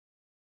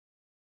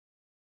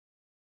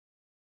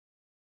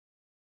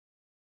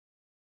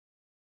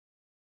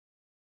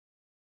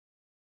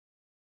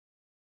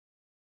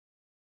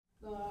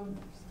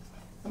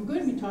I'm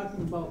going to be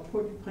talking about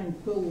porcupine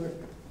quill work,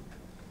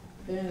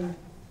 and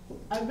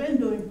I've been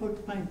doing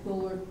porcupine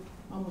quill work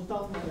almost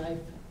all my life.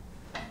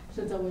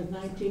 Since I was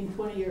 19,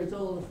 20 years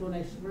old is when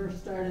I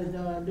first started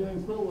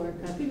doing quill work.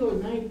 I think I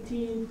was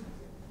 19,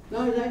 no,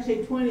 I was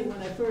actually 20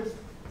 when I first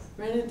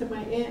ran into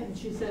my aunt and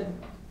she said,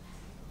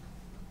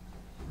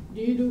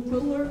 "Do you do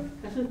quill work?"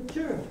 I said,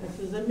 "Sure." I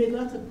said, "I made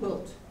lots of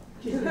quilts."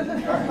 She said, "No,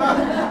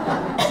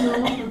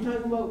 I'm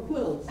talking about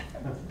quills."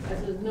 I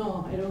said,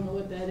 "No, I don't know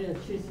what that is."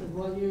 She said,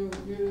 "Well, you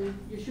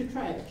should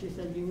try it." She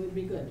said, "You would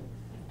be good."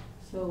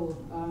 So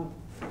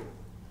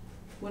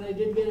when I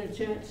did get a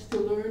chance to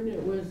learn,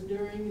 it was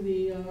during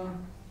the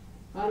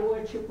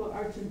Odawa Chippewa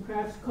Arts and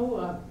Crafts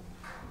Co-op,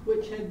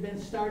 which had been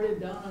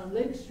started down on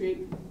Lake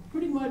Street,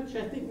 pretty much,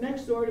 I think,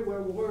 next door to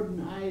where Warden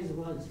Eyes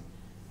was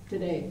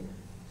today.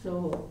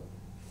 So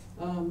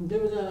there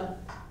was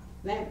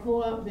that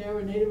co-op there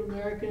where Native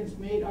Americans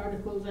made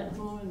articles at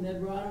home and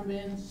then brought them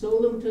in,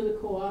 sold them to the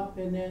co-op,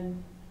 and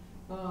then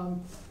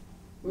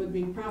would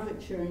be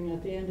profit sharing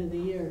at the end of the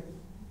year.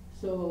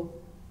 So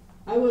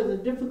I was a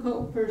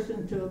difficult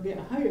person to get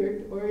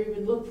hired or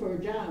even look for a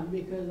job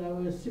because I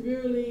was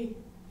severely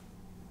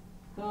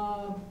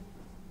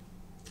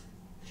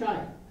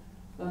shy.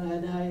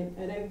 And I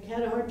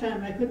had a hard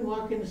time. I couldn't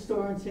walk in the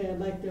store and say I'd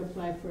like to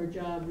apply for a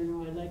job, you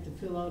know, I'd like to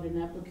fill out an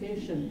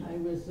application. I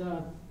was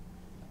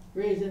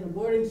raised in a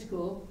boarding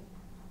school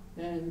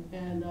and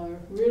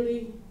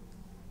really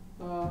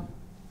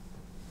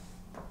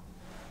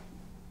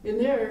in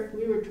there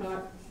we were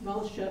taught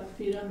mouth shut,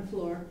 feet on the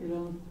floor, you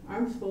know,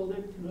 arms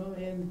folded, you know,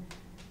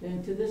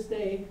 and to this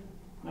day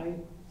I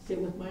sit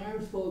with my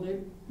arms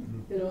folded,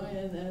 you know,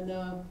 and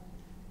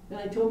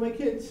I told my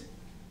kids,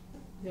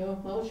 you know,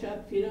 mouth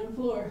shut, feet on the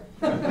floor.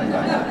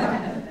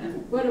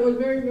 But it was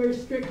very, very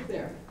strict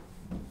there.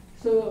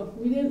 So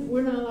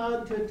we're not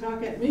allowed to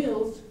talk at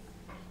meals,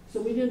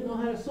 so we didn't know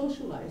how to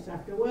socialize.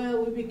 After a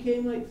while, we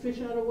became like fish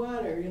out of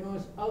water. You know,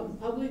 out in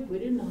public, we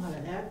didn't know how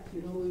to act.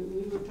 You know,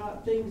 we were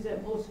taught things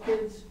that most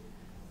kids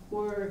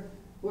were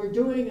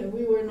doing, and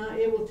we were not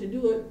able to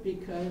do it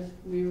because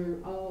we were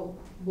all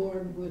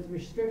born with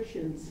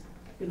restrictions,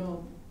 you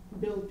know,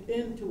 built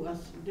into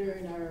us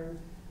during our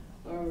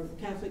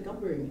Catholic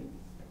upbringing.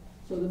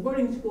 So the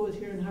boarding school was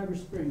here in Harbor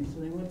Springs,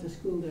 and I went to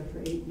school there for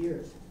 8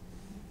 years,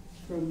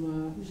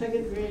 from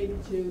 2nd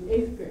grade to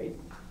 8th grade,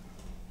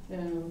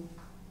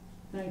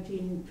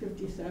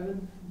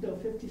 1957, no,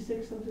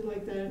 56, something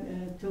like that,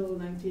 until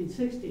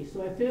 1960.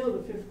 So I failed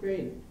the 5th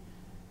grade.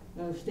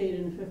 Stayed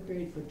in the 5th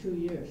grade for 2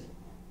 years.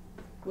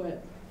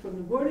 But from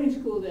the boarding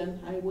school then,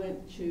 I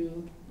went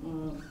to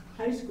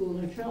high school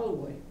in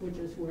Charlevoix, which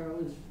is where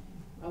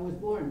I was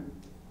born.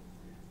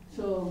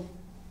 So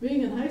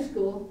being in high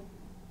school,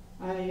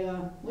 I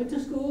went to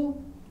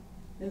school,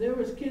 and there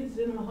was kids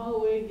in the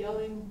hallway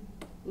yelling,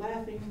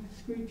 laughing,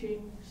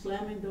 screeching,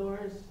 slamming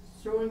doors,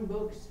 throwing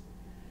books,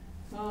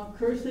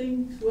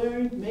 cursing,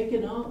 swearing,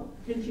 making out,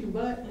 pinching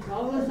butt,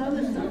 all this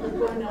other stuff was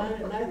going on,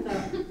 and I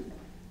thought,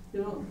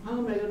 you know, how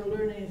am I going to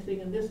learn anything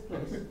in this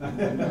place?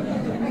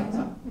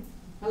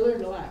 I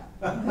learned a lot.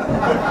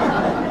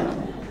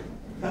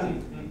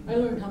 I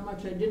learned how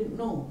much I didn't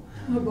know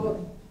about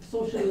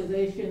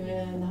socialization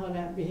and how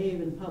to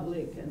behave in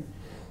public, and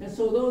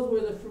so those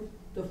were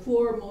the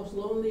 4 most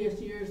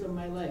loneliest years of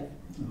my life.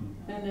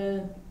 And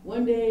then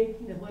one day,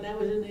 when I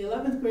was in the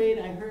 11th grade,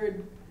 I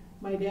heard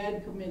my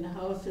dad come in the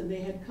house, and they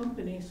had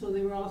company, so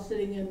they were all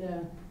sitting in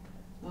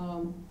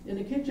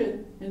the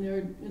kitchen, and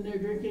they're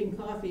drinking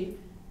coffee.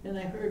 And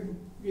I heard,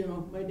 you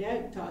know, my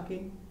dad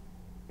talking,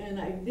 and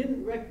I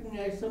didn't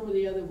recognize some of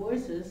the other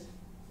voices,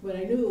 but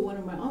I knew one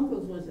of my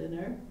uncles was in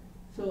there.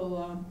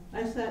 So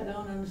I sat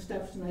down on the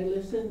steps and I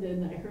listened,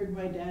 and I heard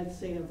my dad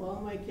say, "Of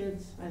all my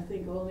kids, I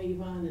think only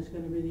Yvonne is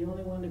going to be the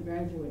only one to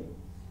graduate."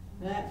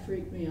 That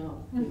freaked me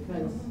out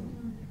because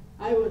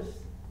I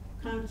was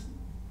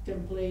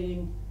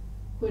contemplating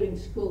quitting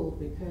school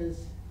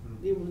because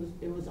it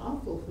was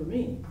awful for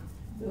me.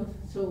 You know?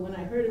 So when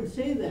I heard him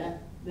say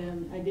that,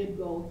 then I did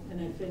go, and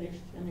I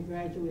finished, and I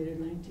graduated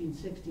in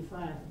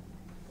 1965.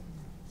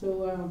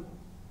 So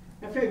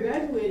after I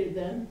graduated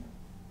then,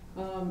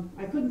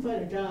 I couldn't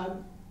find a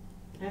job.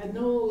 I had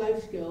no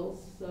life skills.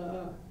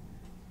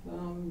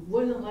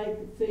 Wasn't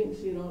like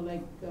things, you know,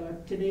 like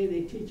today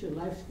they teach you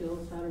life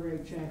skills, how to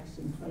write checks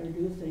and how to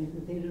do things,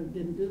 but they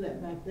didn't do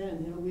that back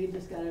then. You know, we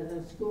just got out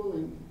of school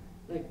and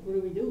like, what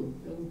do we do?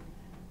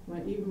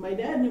 Even my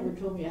dad never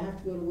told me I have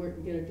to go to work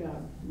and get a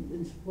job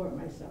and support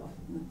myself.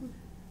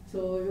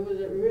 So it was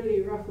a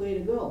really rough way to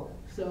go.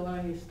 So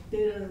I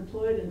stayed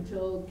unemployed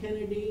until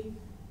Kennedy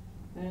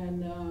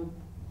and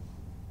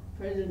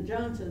President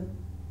Johnson,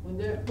 when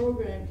their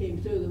program came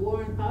through, the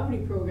War on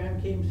Poverty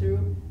program came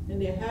through, and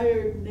they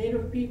hired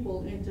Native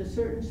people into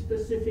certain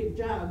specific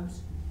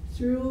jobs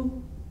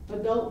through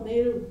adult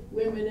Native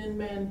women and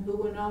men who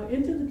went out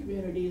into the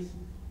communities,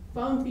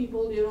 found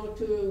people, you know,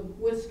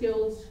 with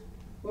skills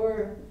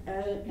or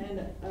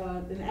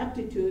an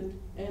aptitude,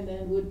 and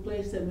then would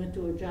place them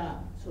into a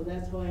job. So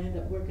that's how I ended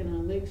up working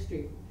on Lake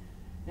Street.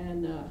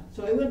 And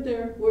so I went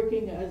there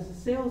working as a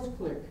sales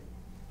clerk.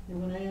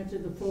 And when I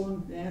answered the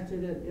phone, I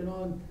answered it, you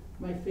know, and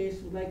my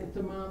face was like a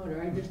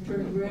thermometer. I just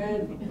turned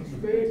red,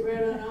 straight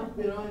red on up,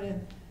 you know,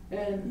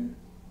 and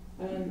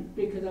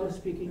because I was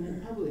speaking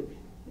in public.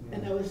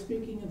 And I was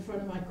speaking in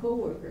front of my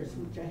coworkers,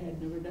 which I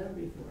had never done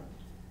before.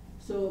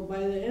 So by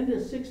the end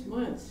of 6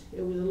 months,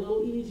 it was a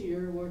little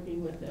easier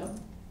working with them.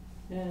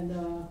 And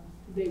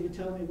they would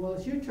tell me, well,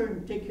 it's your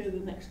turn to take care of the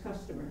next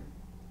customer.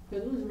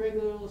 Because it was a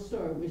regular little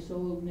store. We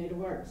sold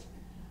native arts.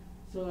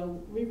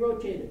 So we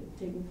rotated,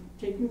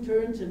 taking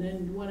turns, and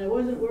then when I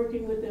wasn't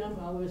working with them,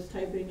 I was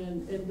typing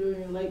and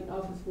doing light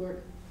office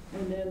work,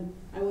 and then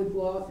I would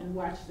go out and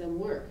watch them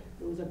work.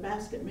 There was a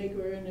basket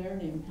maker in there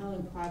named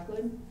Helen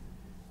Coughlin.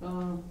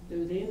 There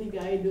was Andy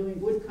guy doing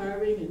wood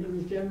carving, and he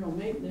was general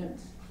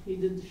maintenance. He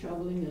did the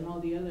shoveling and all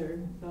the other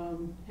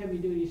heavy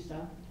duty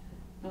stuff.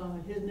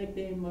 His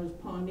nickname was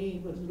Pawnee,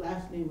 but his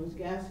last name was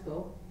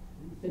Gasco.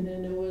 And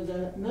then there was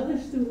another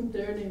student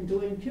there named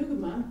Dwayne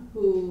Pugama,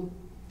 who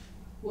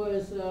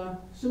was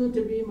soon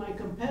to be my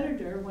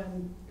competitor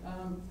when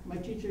my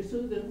teacher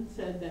Susan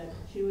said that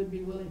she would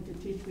be willing to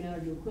teach me how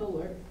to do quill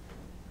work.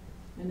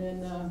 And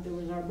then there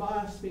was our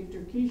boss,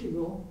 Victor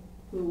Kishigo,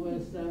 who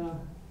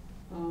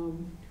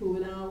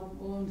now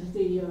owns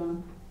the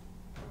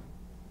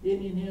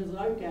Indian Hills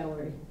Art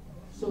Gallery.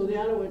 So the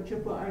Ottawa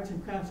Chippewa Arts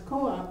and Crafts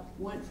Co-op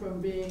went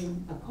from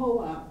being a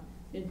co-op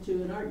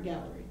into an art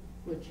gallery,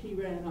 which he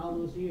ran all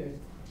those years.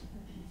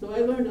 So I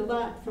learned a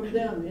lot from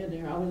them in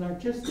there. I was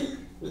artistic,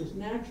 it was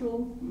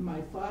natural.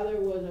 My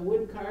father was a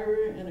wood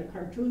carver and a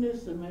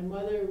cartoonist, and my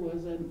mother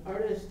was an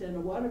artist and a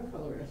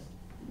watercolorist.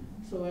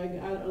 So I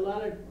got a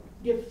lot of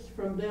gifts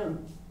from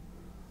them.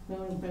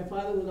 My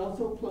father was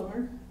also a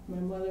plumber. My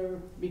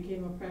mother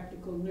became a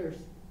practical nurse.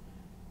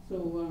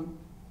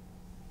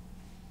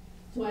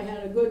 So I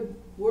had a good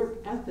work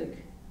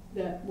ethic,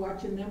 that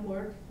watching them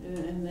work,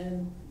 and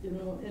then, you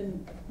know,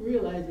 and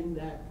realizing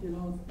that, you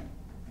know,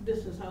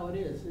 this is how it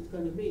is, it's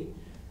going to be.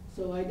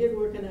 So I did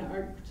work in an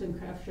arts and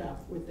craft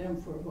shop with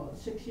them for about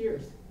 6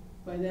 years.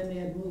 By then they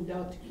had moved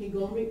out to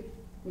Kigomik,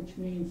 which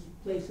means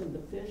place of the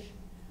fish.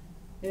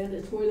 And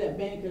it's where that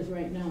bank is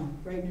right now,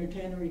 right near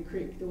Tannery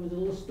Creek. There was a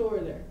little store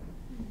there.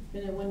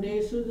 And then one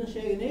day Susan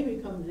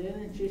Shagonaby comes in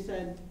and she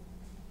said,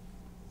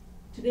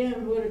 today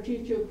I'm going to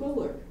teach you quill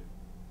work.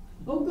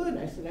 Oh, good,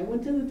 I said. I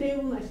went to the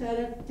table and I sat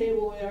at the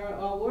table where we were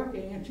all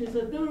working, and she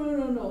said,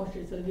 no.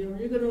 She said, you know,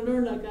 you're going to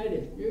learn like I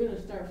did. You're going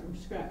to start from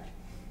scratch.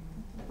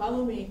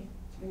 Follow me.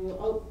 And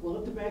well,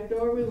 out the back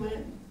door we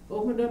went,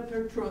 opened up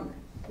her trunk.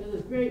 There's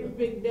this great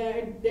big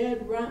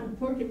dead rotten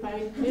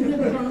porcupine in the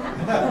trunk,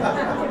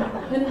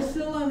 and it's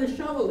still on the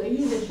shovel. They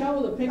used a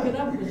shovel to pick it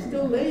up, and it's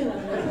still laying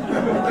on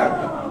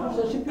there.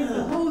 So she picked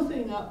the whole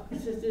thing up. She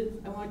said,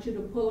 I want you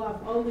to pull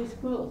off all these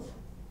quills.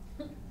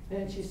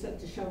 And she set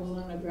the shovel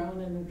on the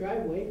ground in the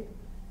driveway.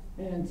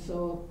 And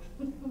so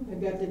I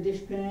got the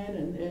dishpan,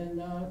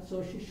 and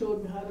so she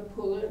showed me how to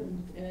pull it.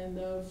 And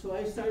so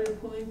I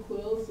started pulling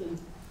quills, and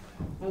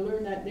I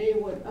learned that day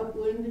what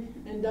upwind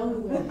and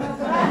downwind.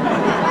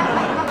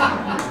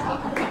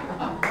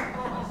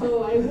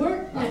 So I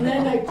worked, and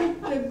then I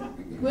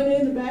went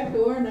in the back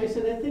door, and I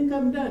said, I think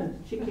I'm done.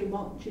 She came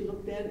out, and she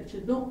looked at it, she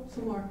said, no,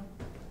 some more.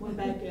 Went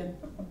back in.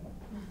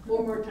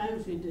 4 more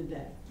times we did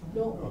that.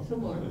 No,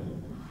 some more.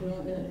 You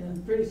know,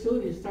 and pretty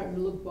soon he's starting to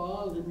look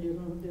bald, and you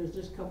know, there's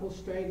just a couple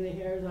straggly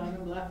hairs on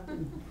him left,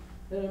 and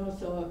you know,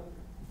 so I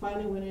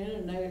finally went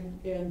in,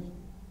 and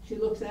she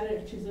looks at it,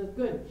 and she says,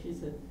 good. She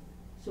said,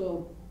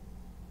 so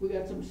we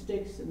got some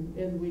sticks,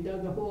 and we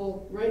dug a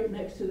hole right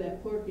next to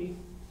that porky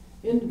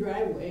in the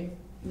driveway,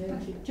 and then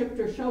she tipped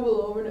her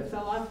shovel over, and it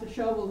fell off the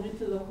shovel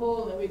into the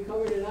hole, and we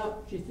covered it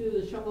up. She threw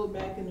the shovel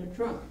back in the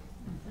trunk.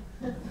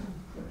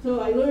 So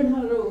I learned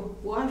how to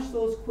wash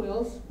those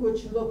quills,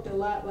 which looked a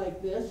lot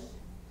like this.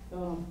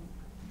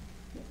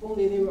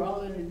 Only they were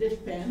all in a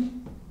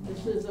dishpan.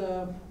 This is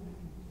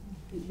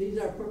these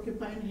are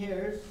porcupine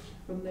hairs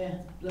from the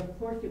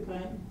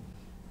porcupine.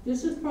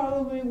 This is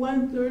probably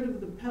 1/3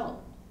 of the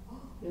pelt.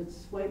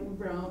 It's white and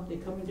brown. They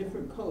come in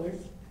different colors.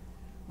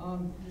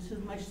 This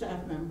is my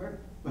staff member.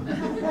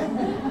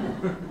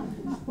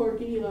 This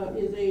porky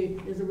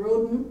is a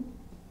rodent.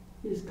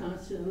 He's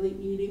constantly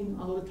eating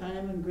all the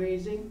time and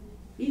grazing.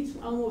 Eats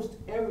almost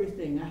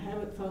everything. I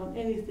haven't found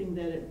anything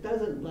that it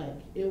doesn't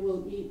like. It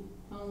will eat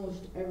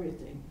almost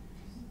everything.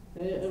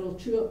 It'll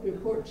chew up your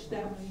porch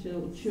steps.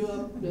 It'll chew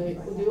up the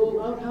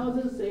old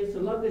outhouses. They used to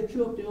love to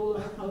chew up the old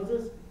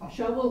outhouses.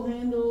 Shovel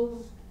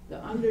handles,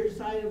 the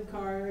underside of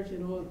cars. You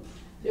know,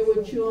 they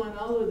would chew on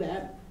all of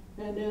that,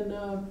 and then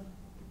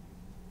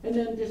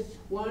just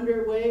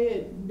wander away.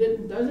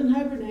 It doesn't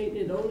hibernate.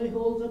 It only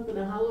holds up in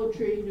a hollow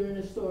tree during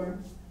a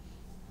storm.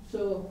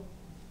 So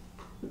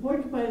the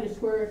porcupine is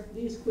where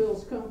these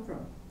quills come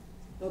from.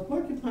 A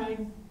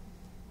porcupine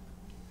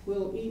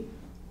will eat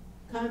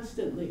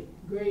constantly,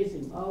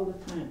 grazing all the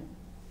time.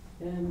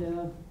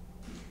 And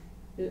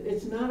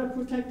it's not a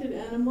protected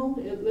animal.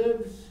 It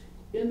lives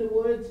in the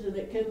woods, and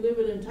it can live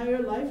an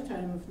entire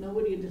lifetime if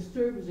nobody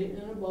disturbs it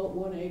in about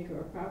 1 acre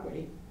of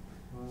property.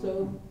 Wow.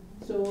 So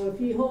So if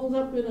he holds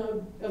up in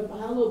a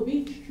hollow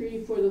beech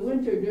tree for the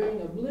winter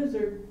during a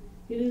blizzard,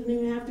 he doesn't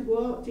even have to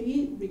go out to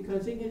eat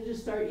because he can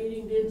just start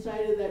eating the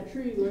inside of that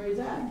tree where he's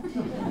at.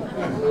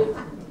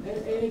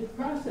 And he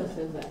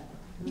processes that.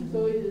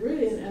 So he's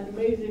really an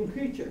amazing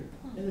creature.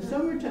 In the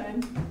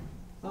summertime,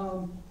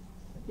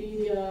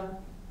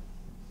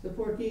 the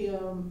porky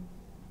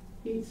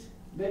eats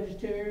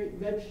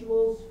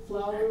vegetables,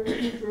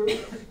 flowers,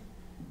 fruits.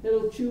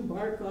 It'll chew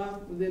bark off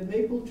the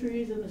maple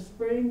trees in the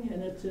spring,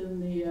 and it's in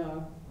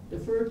the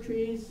fir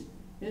trees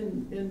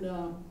in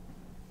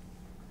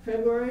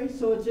February.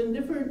 So it's in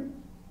different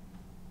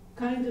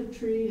kinds of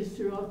trees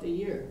throughout the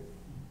year.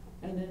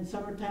 And in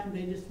summertime,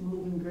 they just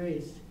move and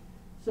graze.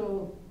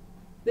 So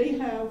they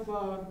have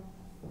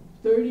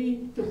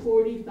 30 to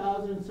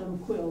 40,000 some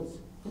quills,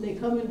 and they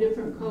come in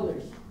different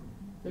colors.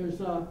 There's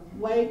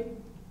white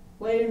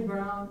and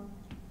brown,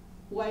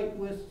 white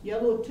with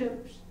yellow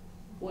tips,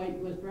 white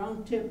with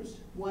brown tips,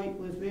 white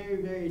with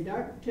very, very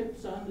dark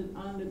tips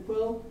on the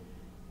quill.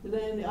 And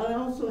then I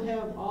also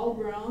have all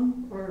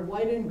brown, or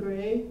white and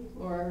gray,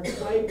 or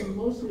white and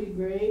mostly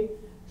gray.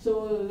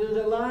 So there's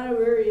a lot of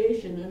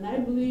variation, and I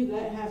believe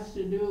that has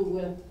to do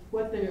with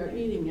what they are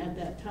eating at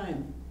that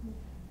time.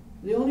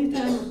 The only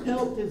time a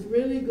pelt is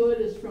really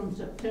good is from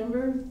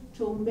September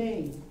till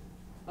May.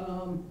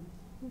 A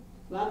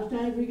lot of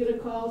times we get a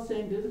call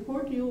saying, there's a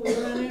porky over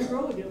there on that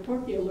road, a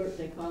porky alert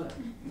they call it,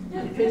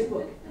 on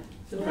Facebook.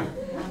 So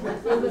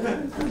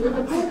there's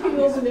a porky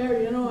over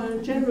there, you know,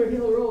 on Chandler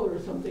Hill Road or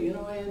something, you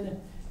know,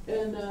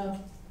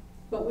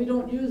 but we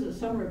don't use the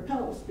summer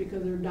pelts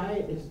because their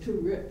diet is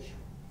too rich.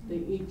 They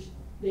eat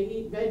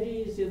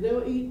veggies,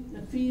 they'll eat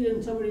and feed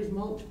in somebody's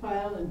mulch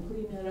pile and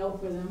clean that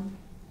out for them.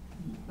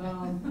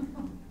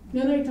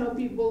 Then I tell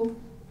people,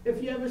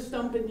 if you have a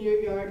stump in your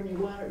yard and you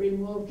want it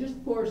removed,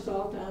 just pour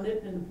salt on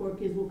it and the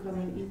porkies will come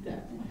and eat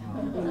that.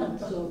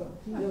 So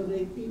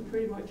they eat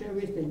pretty much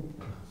everything.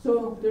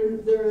 So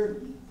they're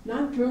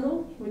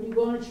nocturnal. When you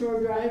go on Shore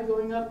Drive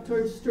going up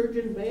towards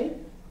Sturgeon Bay,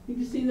 you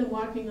can see them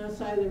walking on the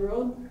side of the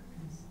road.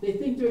 They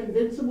think they're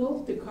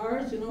invincible to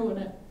cars, you know,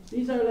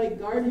 these are like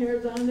guard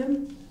hairs on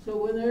them. So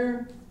when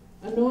they're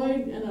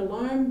annoyed and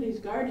alarmed, these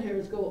guard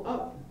hairs go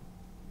up.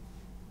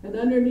 And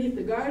underneath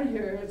the guard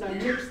hairs are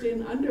mixed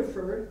in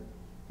underfur,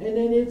 and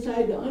then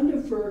inside the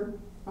underfur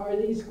are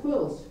these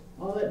quills,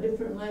 all at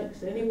different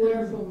lengths,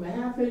 anywhere from a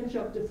 ½ inch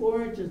up to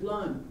 4 inches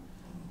long.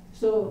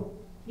 So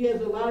he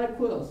has a lot of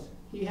quills.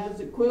 He has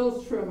the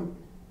quills from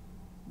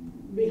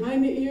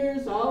behind the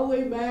ears all the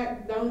way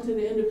back down to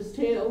the end of his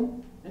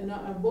tail, and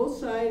on both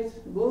sides,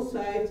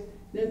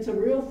 then some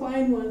real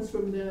fine ones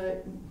from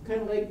the,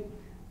 kind of like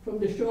from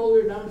the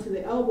shoulder down to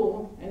the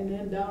elbow, and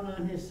then down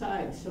on his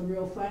sides, some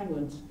real fine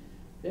ones.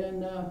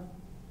 And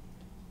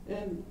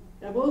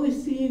I've only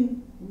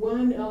seen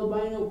one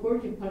albino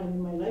porcupine in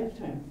my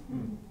lifetime.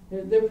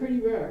 They're pretty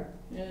rare.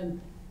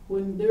 And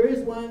when there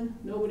is one,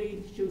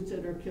 nobody shoots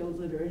it or kills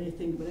it or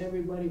anything, but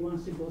everybody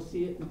wants to go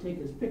see it and take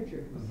his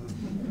picture.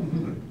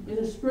 In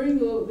the spring,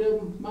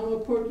 the mama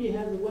porky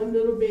has one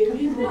little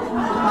baby.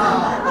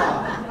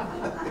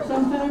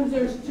 Sometimes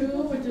there's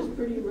two, which is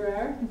pretty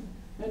rare.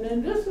 And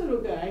then this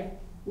little guy,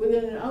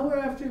 within an hour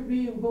after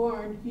being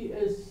born, he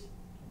is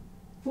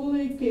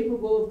fully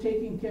capable of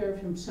taking care of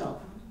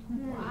himself.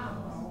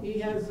 Wow.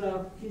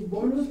 He's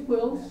born with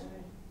quills.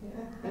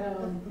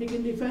 He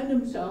can defend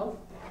himself,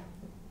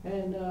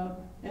 and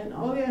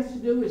all he has to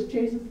do is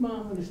chase his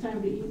mom when it's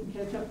time to eat and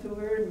catch up to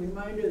her and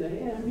remind her that,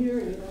 hey, I'm here,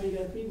 you know, you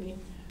gotta feed me.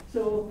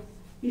 So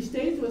he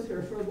stays with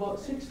her for about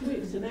 6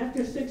 weeks, and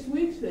after 6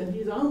 weeks then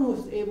he's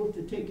almost able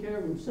to take care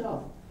of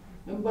himself.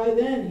 And by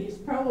then he's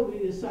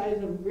probably the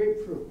size of a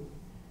grapefruit.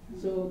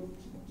 So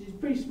he's a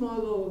pretty small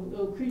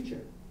little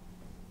creature.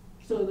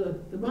 So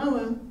the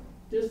mama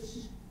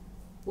just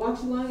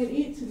walks along and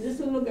eats, and this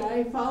little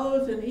guy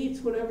follows and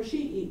eats whatever she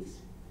eats.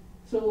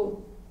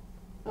 So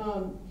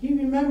he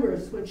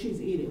remembers what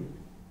she's eating.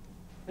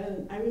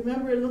 And I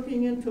remember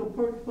looking into a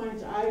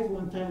porcupine's eyes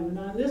one time, and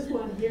on this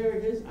one here,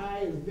 his eye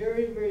is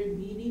very, very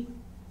beady,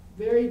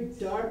 very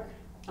dark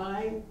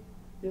eye,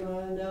 you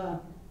know,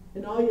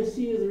 and all you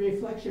see is a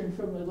reflection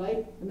from the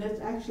light, and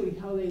that's actually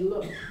how they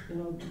look. You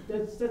know,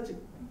 that's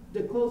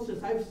the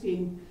closest I've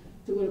seen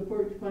to what a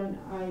porcupine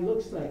eye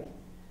looks like.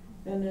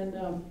 And then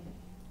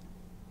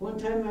one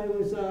time I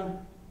was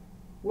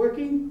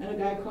working, and a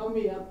guy called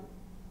me up,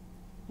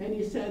 and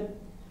he said,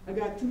 I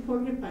got 2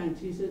 porcupines.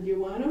 He said, do you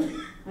want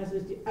them? I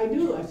said, I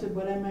do. I said,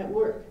 but I'm at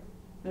work.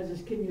 I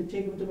said, can you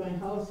take them to my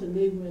house and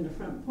leave them in the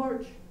front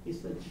porch? He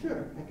said,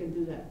 sure, I can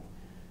do that.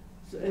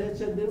 So I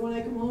said, then when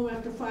I come home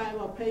after 5,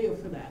 I'll pay you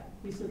for that.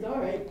 He said, all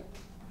right.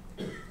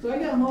 So I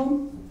got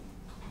home,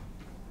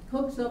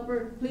 cooked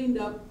supper, cleaned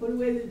up, put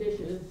away the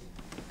dishes,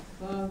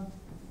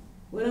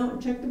 went out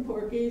and checked the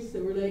porkies.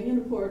 They were laying in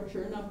the porch,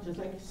 sure enough, just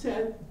like you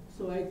said.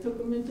 So I took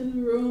them into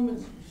the room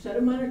and set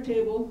them on a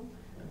table,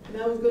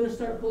 and I was going to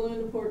start pulling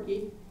the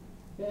porky.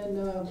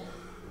 And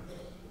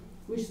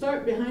we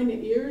start behind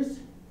the ears,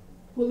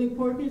 pulling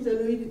porkies,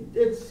 and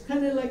it's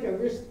kind of like a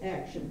wrist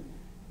action.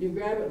 You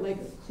grab it like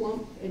a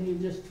clump and you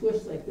just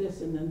twist like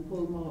this and then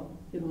pull them out,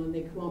 you know, and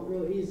they come out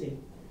real easy.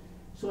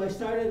 So I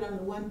started on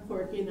the one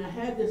porky, and I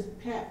had this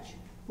patch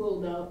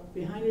pulled out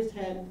behind his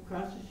head,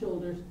 across his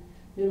shoulders,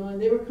 you know, and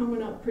they were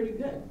coming out pretty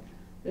good.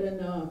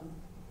 And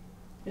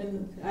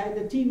I had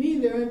the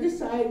TV there on this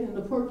side and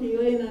the porky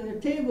laying on the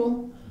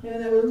table,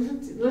 and I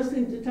was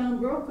listening to Tom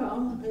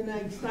Brokaw, and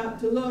I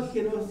stopped to look,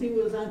 you know, see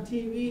what was on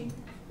TV.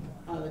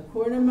 Out of the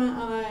corner of my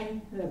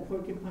eye, that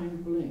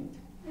porcupine blinked.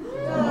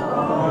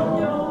 Oh,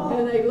 no.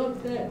 And I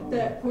looked at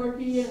that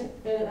porky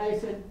and I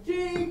said,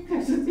 gee,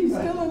 I said, he's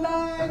still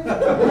alive.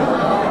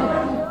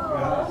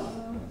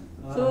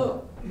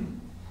 So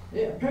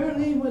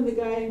apparently when the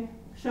guy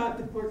shot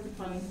the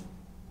porcupine,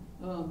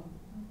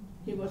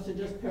 he must have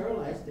just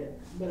paralyzed it,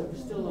 but it was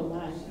still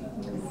alive.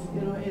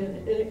 You know,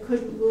 and it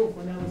couldn't move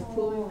when I was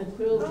pulling the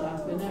quills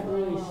off, and that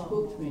really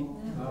spooked me.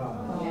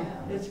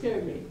 It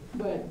scared me.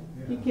 But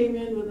he came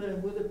in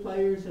with the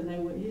pliers, and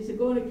he said,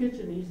 go in the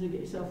kitchen. He said,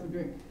 get yourself a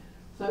drink.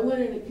 So I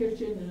went in the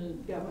kitchen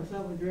and got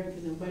myself a drink,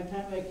 and then by the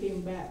time I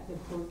came back, the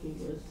porky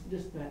was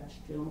dispatched.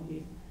 You know,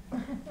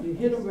 you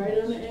hit him right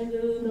on the end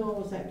of the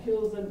nose. That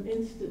kills them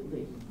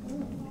instantly.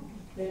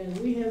 And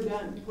we have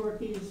gotten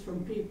porkies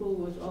from people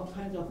with all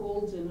kinds of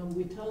holes in them.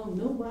 We tell them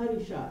no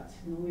body shots.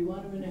 You know, we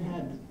want them in the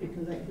head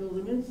because that kills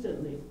them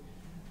instantly.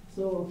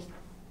 So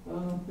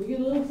we get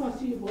a little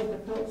fussy about the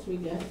pelts we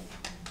get.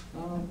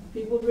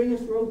 People bring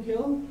us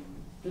roadkill.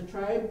 The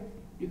tribe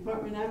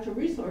Department of Natural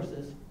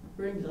Resources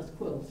brings us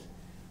quills.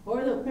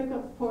 Or they'll pick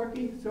up a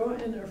porky, throw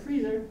it in their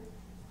freezer,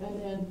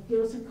 and then give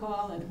us a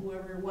call, and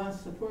whoever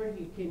wants the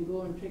porky can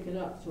go and pick it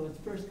up. So it's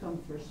first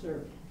come, first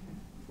served.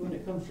 When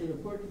it comes to the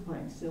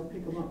porcupines, they'll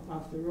pick them up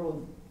off the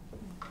road.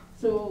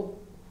 So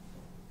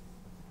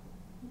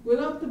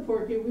without the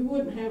porky, we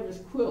wouldn't have this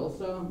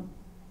quills.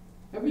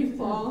 Every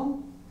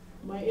fall,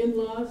 my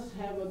in-laws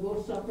have a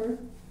ghost supper,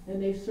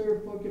 and they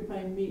serve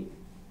porcupine meat.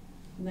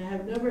 And I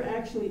have never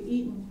actually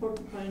eaten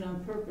porcupine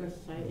on purpose.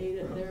 I ate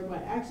it there by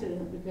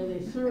accident because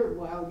they serve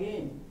wild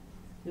game.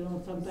 You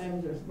know,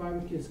 sometimes there's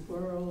barbecue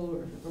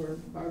squirrel or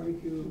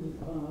barbecue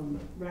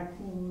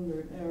raccoon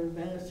or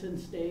venison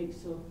steak.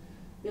 So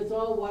it's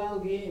all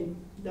wild game,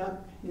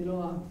 duck, you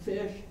know,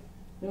 fish,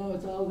 you know,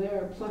 it's all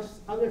there, plus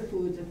other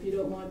foods. If you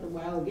don't want the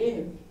wild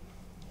game,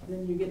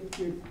 then you get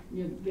to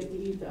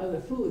eat the other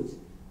foods.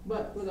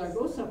 But with our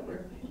ghost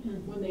supper,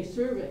 when they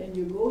serve it and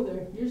you go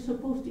there, you're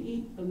supposed to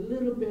eat a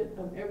little bit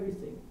of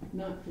everything,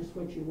 not just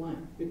what you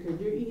want, because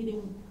you're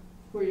eating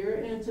for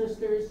your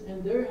ancestors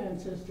and their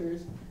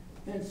ancestors.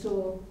 And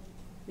so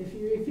if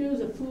you refuse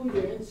a food,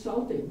 you're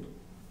insulting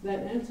that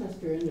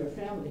ancestor and their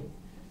family.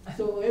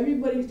 So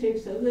everybody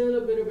takes a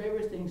little bit of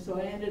everything. So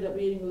I ended up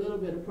eating a little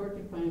bit of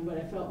porcupine, but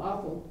I felt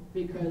awful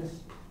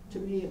because to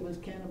me it was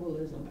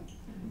cannibalism.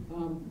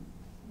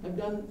 I've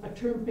done a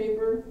term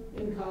paper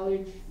in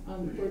college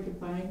on the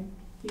porcupine.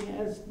 He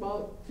has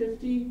about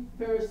 50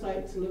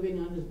 parasites living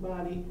on his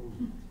body.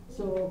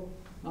 So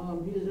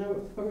he's a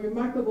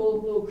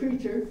remarkable little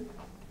creature.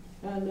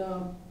 And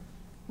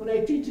when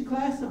I teach a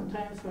class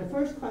sometimes, my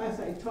first class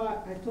I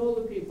told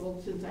the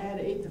people, since I had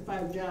an 8 to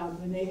 5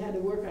 job, and they had to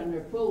work on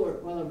their quill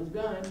work while I was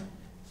gone,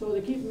 so to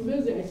keep them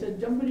busy, I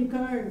said, jump in your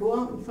car and go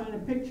out and find a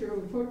picture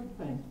of a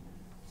porcupine.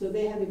 So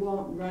they had to go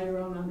out and ride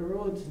around on the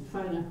roads and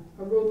find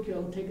a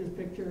roadkill and take his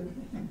picture,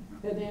 and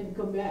then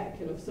come back.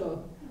 You know,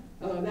 so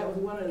that was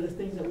one of the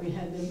things that we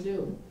had them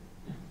do.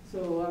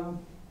 So,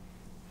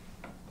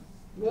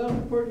 well,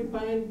 the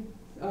porcupine,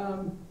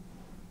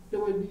 there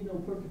would be no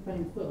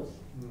porcupine quills.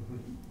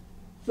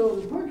 So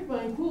the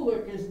porcupine quill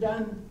work is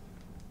done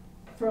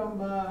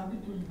from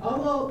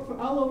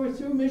all over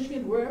through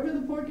Michigan. Wherever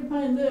the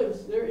porcupine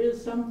lives, there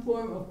is some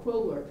form of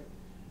quill work.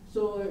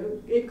 So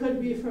it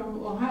could be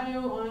from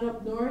Ohio on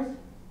up north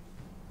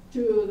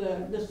to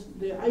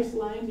the ice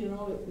line, you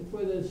know,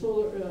 for the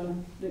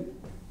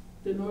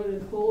the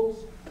northern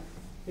poles,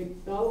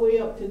 all the way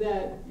up to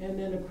that, and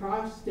then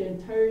across the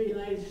entire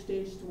United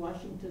States to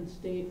Washington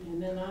State,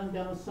 and then on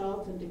down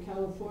south into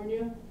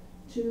California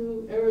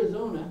to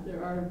Arizona.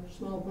 There are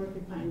small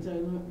porcupines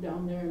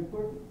down there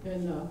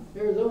in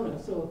Arizona.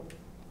 So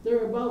there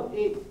are about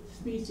 8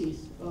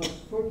 species of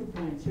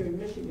porcupines here in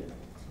Michigan.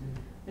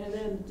 And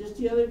then just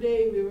the other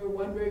day we were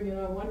wondering, you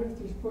know, I wonder if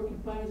there's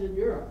porcupines in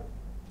Europe.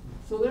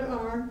 So there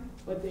are,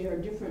 but they are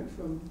different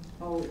from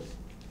ours.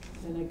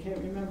 And I can't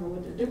remember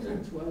what the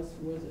difference was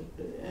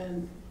it?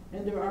 And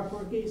there are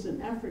porkies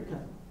in Africa.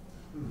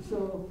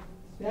 So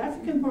the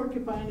African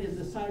porcupine is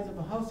the size of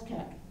a house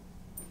cat,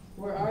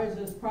 where ours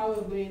is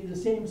probably the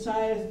same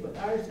size, but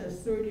ours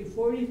has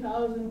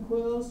 40,000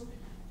 quills,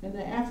 and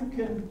the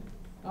African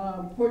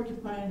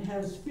porcupine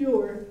has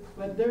fewer,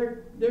 but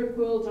their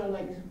quills are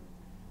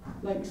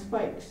like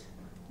spikes,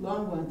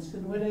 long ones,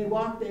 and when they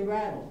walk, they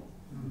rattle.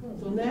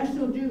 So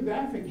National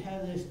Geographic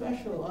has a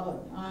special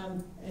out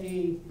on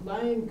a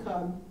lion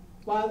cub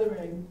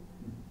bothering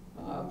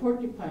a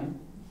porcupine,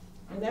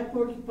 and that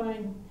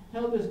porcupine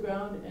held his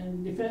ground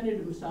and defended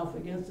himself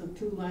against the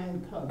 2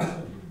 lion cubs.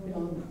 You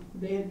know,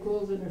 they had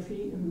quills in their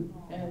feet, and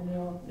you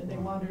know, and they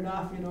wandered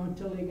off, you know,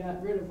 until they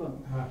got rid of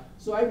them.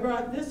 So I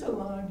brought this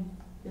along.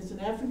 It's an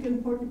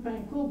African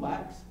porcupine quill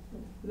box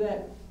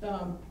that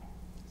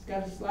it's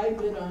got a slide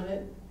lid on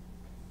it.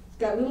 It's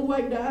got little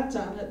white dots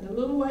on it. The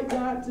little white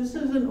dots. This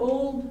is an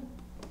old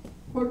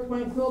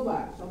porcupine quill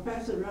box. I'll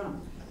pass it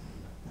around.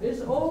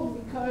 It's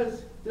old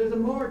because there's a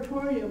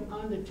moratorium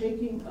on the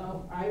taking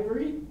of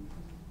ivory.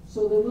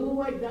 So the little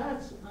white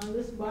dots on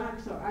this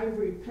box are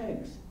ivory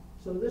pegs.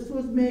 So this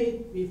was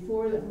made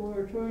before that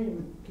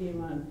moratorium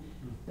came on.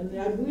 And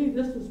I believe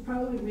this was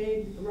probably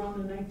made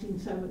around the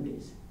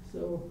 1970s.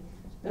 So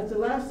that's the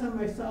last time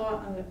I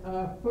saw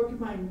a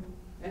porcupine,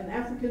 an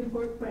African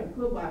porcupine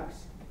quill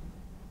box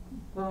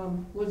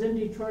was in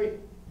Detroit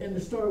in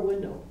the store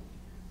window.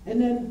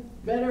 And then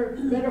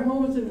Better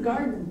Homes and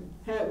Garden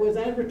was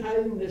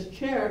advertising this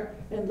chair,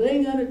 and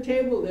laying on a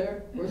table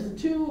there was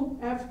 2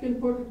 African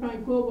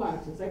porcupine quill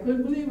boxes. I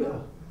couldn't believe it.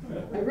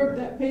 I ripped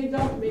that page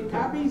off and made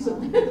copies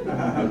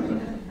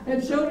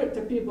and showed it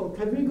to people.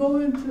 Because we go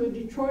into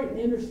Detroit and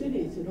inner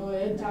cities, you know,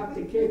 and talk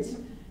to kids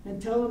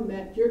and tell them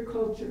that your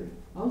culture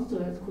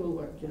also has quill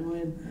work, you know,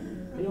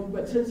 and you know.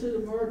 But since there's a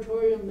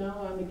moratorium now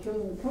on the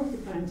killing of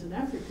porcupines in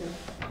Africa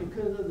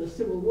because of the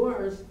civil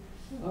wars,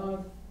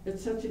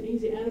 it's such an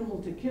easy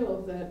animal to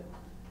kill that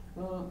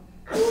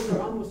quills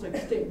are almost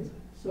extinct.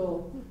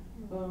 So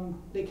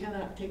they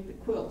cannot take the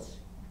quills.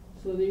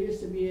 So there used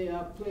to be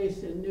a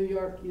place in New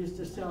York used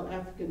to sell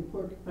African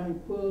porcupine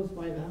quills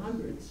by the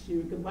hundreds.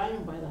 You could buy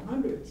them by the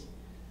hundreds,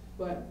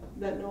 but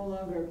that no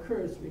longer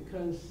occurs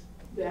because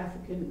the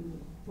African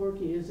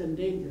porky is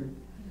endangered.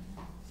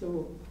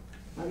 So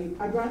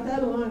I brought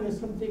that along as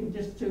something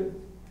just to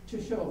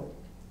show.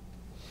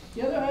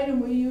 The other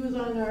item we use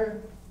on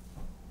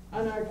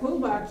our quill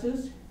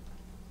boxes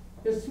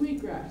is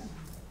sweetgrass.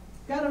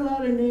 Got a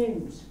lot of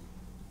names.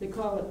 They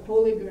call it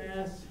holy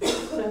grass,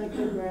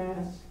 Seneca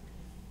grass,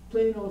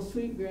 plain old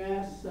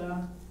sweetgrass,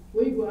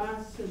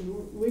 wigwas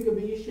and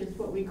wigabish is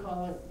what we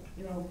call it,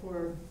 you know,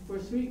 for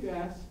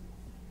sweetgrass.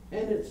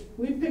 And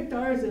we picked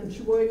ours in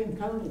Sheboygan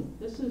County.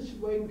 This is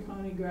Sheboygan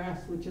County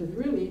grass, which is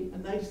really a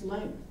nice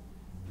length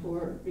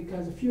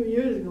because a few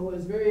years ago it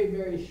was very,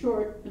 very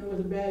short, and it was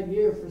a bad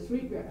year for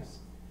sweetgrass.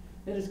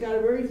 And it's got a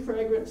very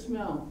fragrant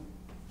smell.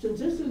 Since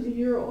this is a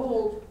year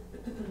old,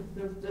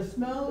 the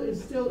smell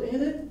is still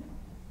in it,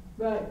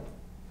 but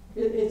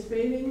it's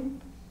fading.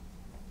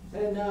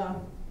 And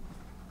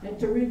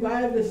to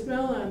revive the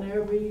smell on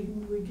there, we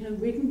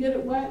can get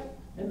it wet,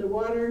 and the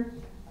water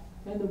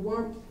and the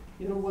warmth,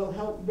 you know, will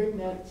help bring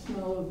that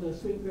smell of the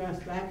sweetgrass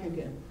back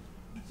again.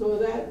 So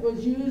that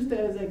was used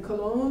as a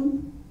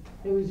cologne.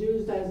 It was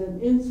used as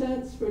an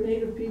incense for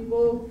Native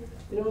people.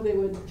 You know, they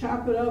would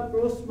chop it up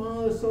real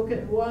small, soak it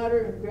in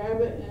water, and grab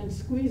it and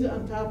squeeze it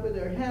on top of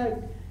their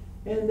head,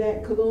 and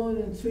that cologne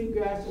and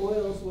sweetgrass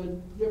oils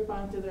would drip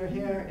onto their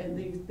hair, and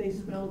they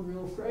smelled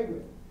real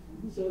fragrant.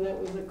 So that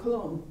was a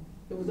cologne.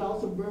 It was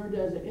also burned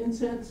as an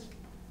incense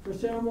for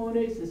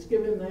ceremonies. It's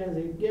given as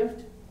a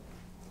gift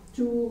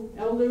to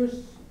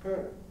elders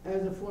or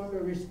as a form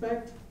of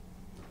respect.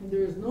 And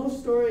there is no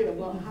story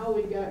about how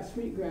we got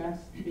sweetgrass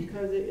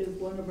because it is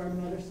one of our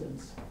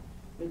medicines.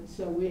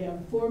 So we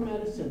have 4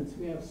 medicines.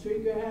 We have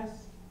sweetgrass,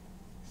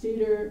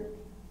 cedar,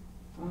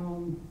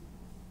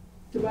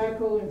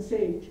 tobacco, and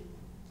sage.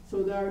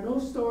 So there are no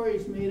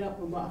stories made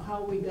up about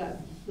how we got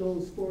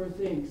those 4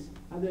 things,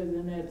 other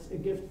than that's a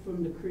gift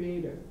from the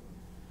Creator.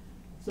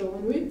 So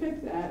when we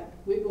pick that,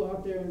 we go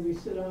out there and we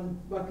sit on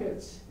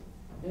buckets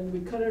and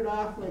we cut it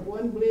off like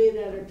 1 blade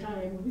at a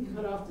time. We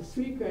cut off the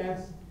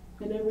sweetgrass,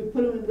 and then we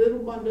put them in little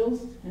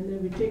bundles, and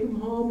then we take them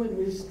home and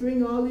we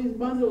string all these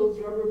bundles,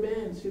 rubber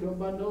bands, you know,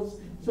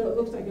 bundles, so it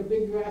looks like a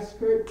big grass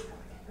skirt.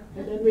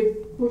 And then we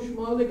push them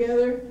all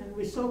together and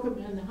we soak them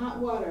in hot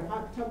water,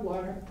 hot tap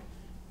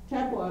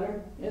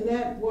water, and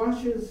that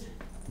washes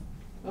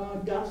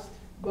dust,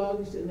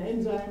 bugs, and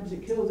enzymes.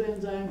 It kills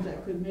enzymes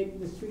that could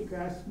make the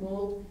sweetgrass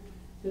mold.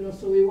 You know,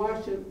 so we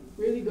wash it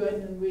really good,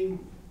 and we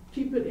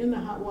keep it in the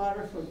hot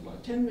water for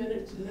about 10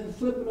 minutes, and then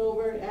flip it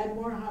over, add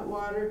more hot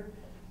water.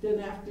 Then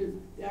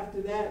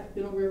after that,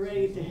 you know, we're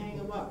ready to hang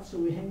them up. So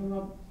we hang them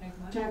up,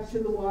 tacked to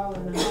the wall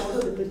in the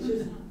house, and it's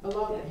just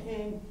allowed to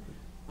hang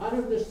out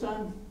of the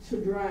sun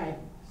to dry.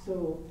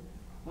 So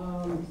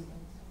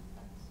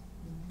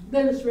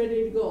then it's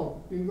ready to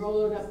go. We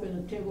roll it up in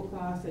a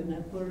tablecloth and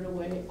then put it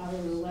away out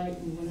of the light,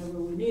 and whenever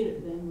we need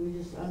it, then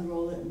we just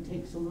unroll it and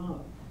take some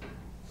out.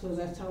 So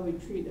that's how we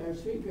treat our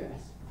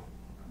sweetgrass.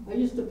 I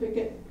used to pick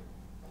it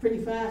pretty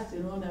fast,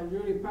 you know, and I was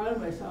really proud of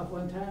myself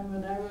one time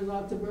when I was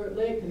out to Burt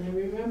Lake, and I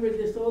remembered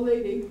this old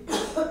lady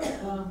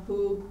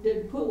who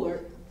did quill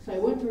work. So I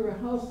went to her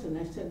house and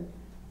I said,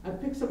 I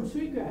picked some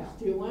sweetgrass.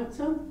 Do you want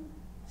some?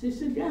 She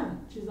said, yeah.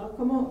 She said, I'll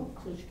come out.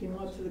 So she came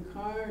out to the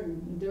car,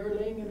 and there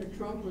laying in the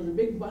trunk was a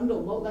big bundle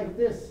about like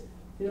this,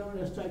 you know.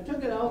 And so I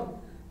took it out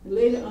and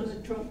laid it on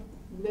the trunk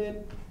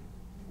lid,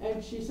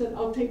 and she said,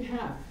 I'll take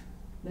half.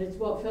 That's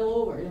about fell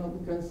over, you know,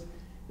 because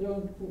you know,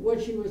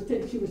 what she was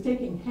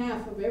taking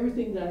half of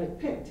everything that I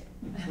picked.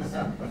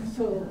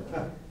 So,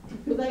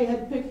 because I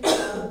had picked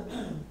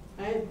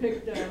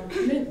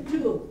mint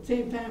too,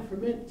 same time for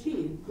mint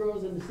tea,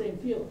 grows in the same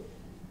field.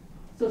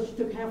 So she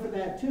took half of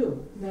that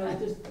too. And I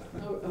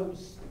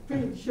was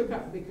pretty shook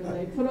up because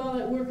I put all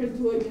that work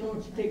into it, you know,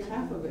 and she takes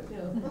half of it, you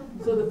know.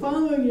 So the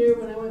following year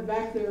when I went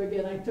back there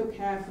again, I took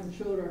half and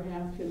showed her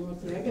half, you know,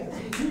 so I got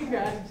some tree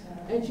grass,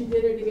 and she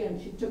did it again.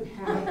 She took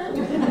half.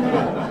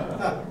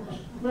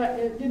 But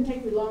it didn't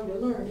take me long to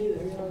learn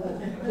either, you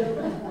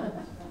know.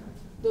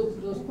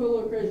 Those quill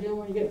workers, you know,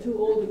 when you get too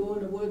old to go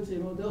in the woods, you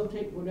know, they'll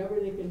take whatever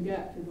they can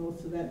get, you know,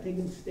 so that they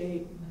can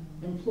stay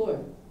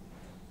employed.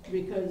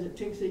 Because it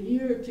takes a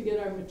year to get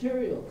our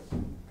materials.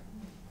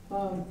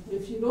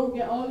 If you don't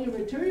get all your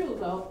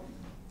materials out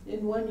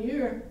in 1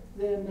 year,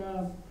 then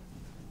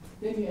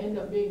you end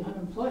up being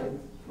unemployed,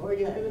 or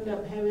you end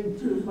up having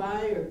to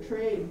buy or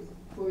trade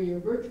for your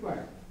birch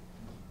bark.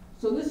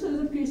 So this is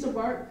a piece of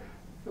bark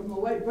from a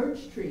white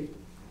birch tree.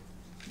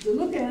 You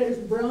look at it, it's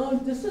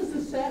brown. This is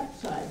the sap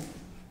side.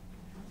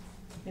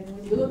 And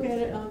when you look at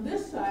it on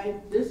this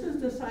side, this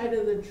is the side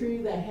of the tree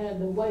that had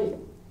the white.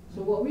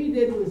 So what we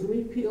did was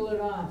we peel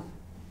it off.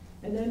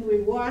 And then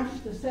we wash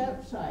the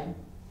sap side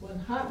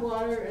with hot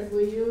water, and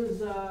we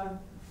use a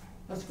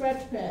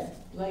scratch pad,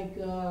 like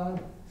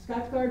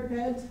Scotch Guard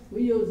pads.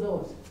 We use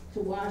those to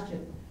wash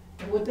it.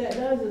 And what that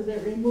does is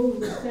it removes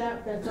the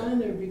sap that's on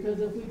there, because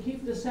if we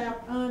keep the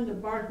sap on, the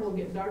bark will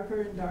get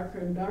darker and darker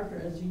and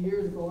darker as the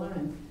years go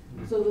on.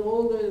 So the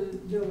older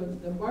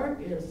the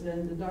bark is,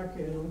 then the darker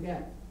it'll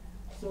get.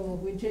 So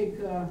we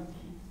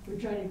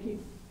try to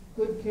keep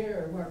good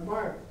care of our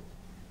bark.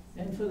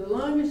 And for the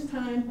longest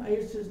time, I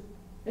used to,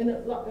 and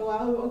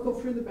I'll go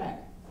further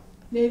back.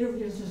 Natives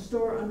used to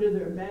store under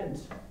their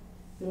beds,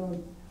 you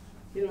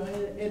know,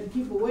 and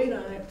keep a weight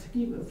on it to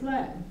keep it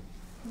flat.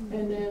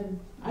 And then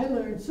I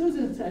learned,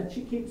 Susan said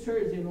she keeps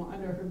hers, you know,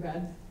 under her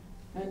bed.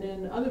 And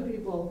then other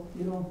people,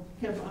 you know,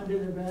 kept it under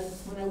their bed.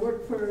 When I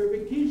worked for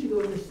Rick Keshick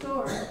in the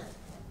store,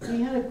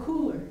 he had a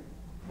cooler.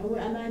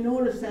 And I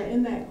noticed that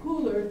in that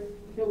cooler,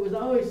 it was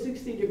always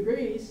 60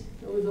 degrees.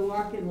 It was a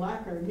walk-in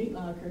locker, a meat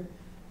locker.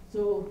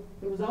 So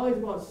it was always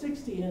about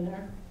 60 in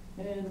there.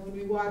 And when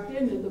we walked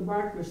in, the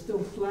bark was still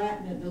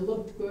flat and it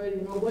looked good,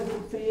 you know, it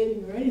wasn't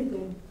fading or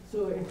anything.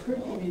 So it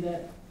occurred to me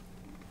that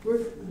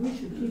we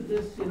should keep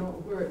this, you know,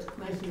 where it's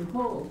nice and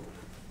cold.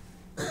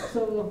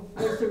 So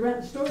I used to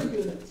rent storage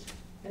units,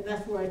 and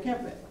that's where I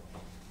kept it.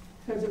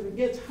 Because if it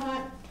gets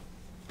hot,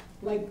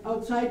 like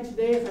outside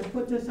today, if I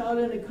put this out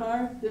in a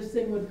car, this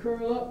thing would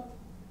curl up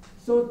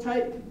so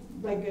tight,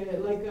 like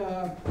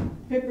a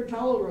paper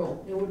towel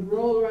roll. It would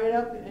roll right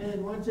up,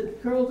 and once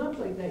it curls up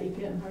like that, you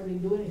can't hardly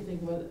do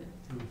anything with it.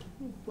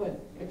 But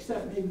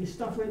except maybe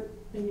stuff it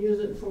and use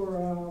it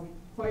for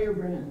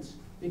firebrands,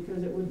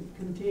 because it would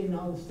contain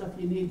all the stuff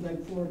you need,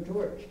 like for a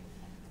torch.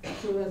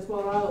 So that's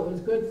what all it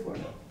was good for.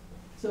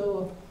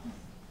 So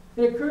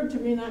it occurred to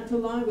me not too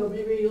long ago,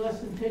 maybe less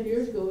than 10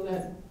 years ago,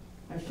 that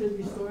I should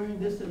be storing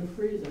this in a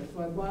freezer.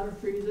 So I bought a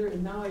freezer,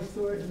 and now I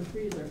store it in the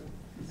freezer.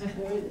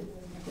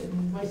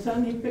 And my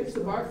son, he picks the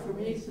bark for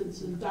me, since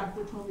the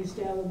doctor told me to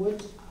stay out of the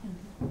woods.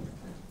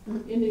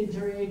 Indians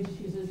are aged,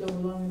 he says,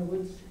 don't belong in the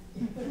woods.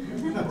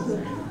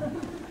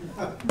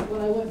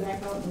 Well, I went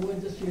back out in the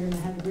woods this year and I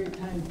had a great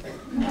time.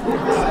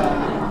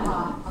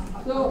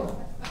 So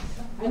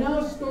I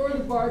now store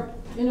the bark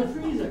in a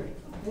freezer,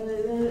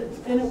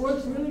 and it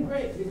works really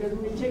great, because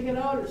when you take it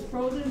out, it's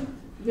frozen.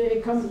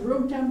 It comes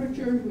room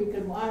temperature, we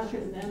can wash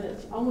it, and then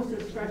it's almost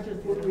as fresh as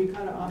when we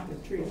cut it off the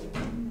tree.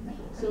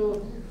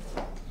 So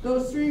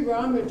those three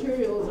raw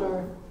materials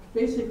are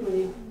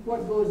basically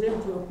what goes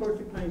into a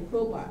porcupine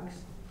quill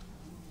box.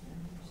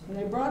 And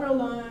I brought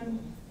along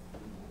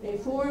a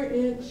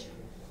 4-inch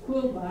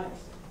quill box.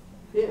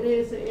 It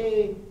is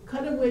a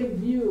cutaway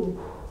view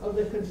of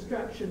the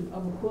construction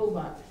of a quill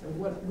box, of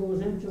what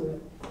goes into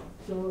it.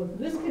 So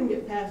this can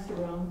get passed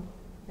around,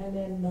 and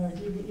then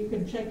you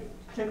can check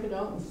it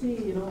out and see,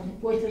 you know,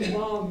 what's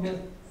involved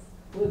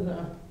with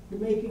the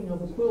making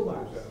of a quill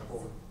box.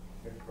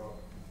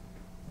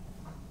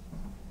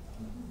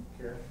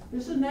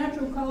 This is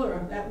natural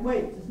color, that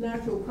white is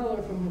natural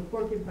color from the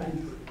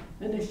porcupine.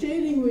 And the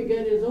shading we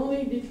get is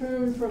only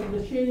determined from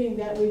the shading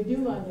that we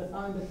do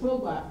on the quill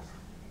box.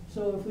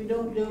 So if we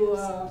don't do,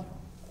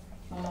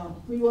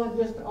 we want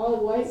just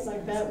all white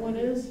like that one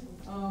is,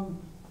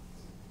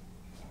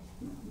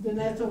 then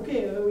that's okay,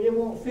 it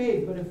won't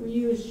fade. But if we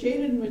use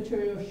shaded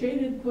material,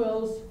 shaded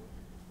quills,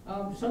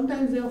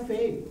 sometimes they'll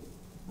fade.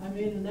 I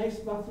made a nice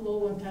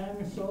buffalo one time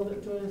and sold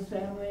it to his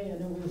family,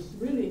 and it was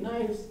really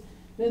nice.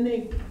 Then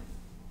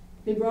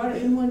they brought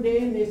it in one day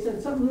and they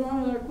said, something's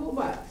wrong with our quill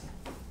box.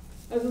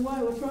 I said,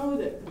 why, what's wrong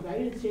with it? Because I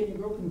didn't see any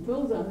broken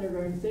quills on there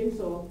or anything,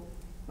 so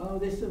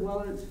they said,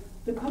 well,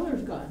 the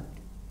color's gone.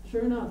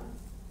 Sure enough.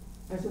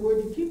 I said,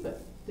 where'd you keep it?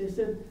 They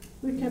said,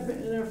 we kept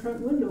it in our front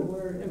window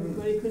where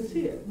everybody could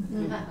see it.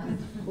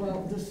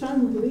 Well, the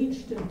sun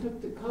bleached and took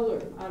the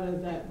color out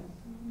of the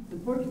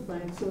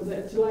porcupine, so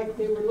that's like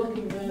they were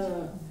looking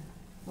at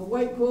a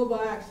white quill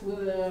box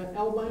with an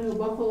albino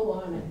buffalo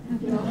on it.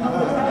 You know, how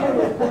the color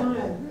was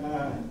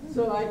gone.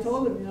 So I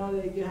told him, you know,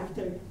 that you have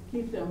to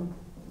keep them,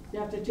 you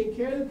have to take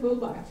care of the quill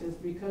boxes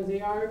because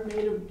they are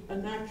made of a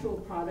natural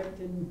product,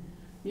 and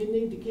you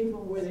need to keep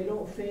them where they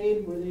don't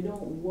fade, where they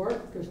don't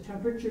warp, because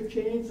temperature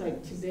change,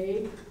 like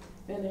today,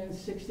 and then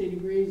 60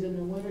 degrees in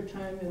the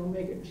wintertime, it'll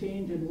make it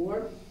change and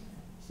warp.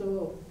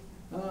 So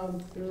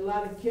there's a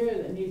lot of care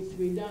that needs to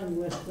be done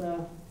with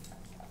the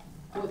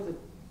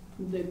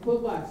quill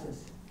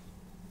boxes.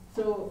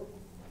 So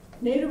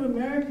Native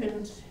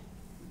Americans,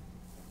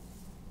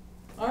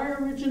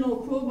 our original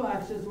quill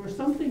boxes were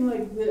something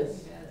like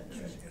this.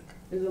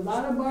 There's a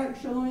lot of bark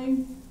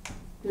showing.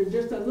 There's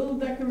just a little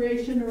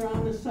decoration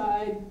around the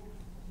side.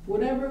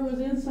 Whatever was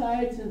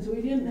inside, since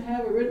we didn't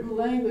have a written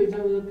language,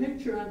 there was a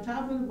picture on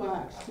top of the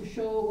box to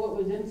show what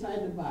was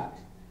inside the box.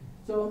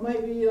 So it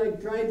might be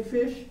like dried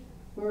fish,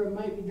 or it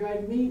might be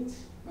dried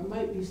meats, or it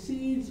might be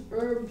seeds,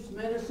 herbs,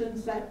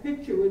 medicines. That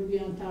picture would be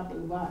on top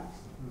of the box.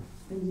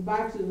 And the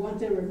boxes,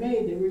 once they were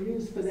made, they were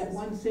used for that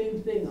one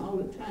same thing all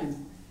the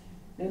time.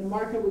 And the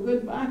mark of a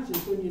good box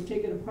is when you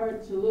take it apart,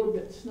 it's a little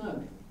bit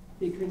snug,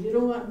 because you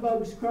don't want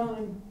bugs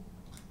crawling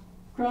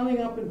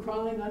up and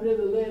crawling under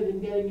the lid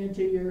and getting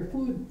into your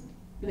food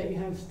that you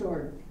have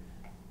stored.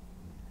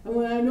 And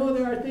when I know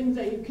there are things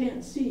that you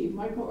can't see,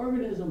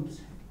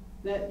 microorganisms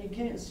that you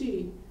can't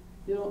see,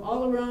 you know,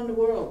 all around the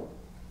world,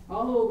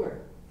 all over.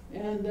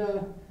 And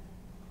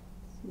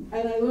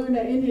I learned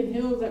at Indian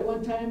Hills at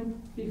one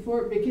time,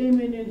 before it became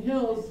Indian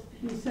Hills,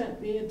 he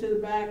sent me into the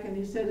back and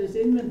he said it's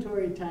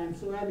inventory time.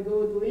 So I had to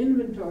go do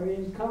inventory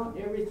and count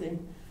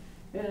everything.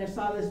 And I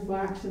saw this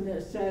box and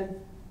it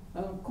said,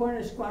 corn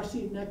and squash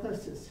seed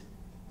necklaces.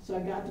 So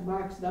I got the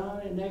box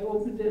down and I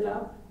opened it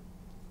up,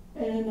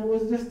 and it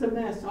was just a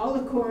mess. All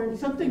the corn,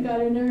 something got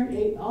in there,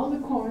 ate all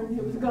the corn,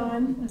 it was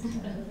gone.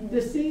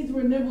 The seeds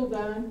were nibbled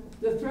on,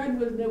 the thread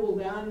was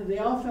nibbled on, and they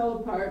all fell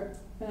apart.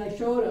 And I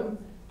showed them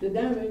the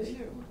damage,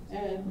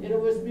 and it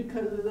was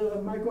because of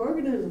the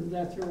microorganisms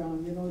that's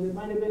around. You know, they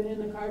might have been in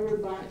the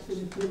cardboard box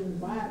and put in the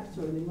box,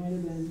 or they might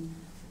have been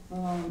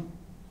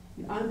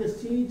on the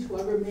seeds.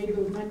 Whoever made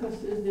those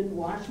necklaces didn't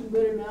wash them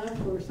good enough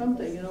or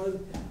something, you know.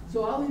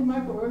 So all these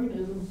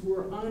microorganisms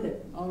were on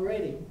it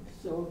already.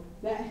 So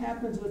that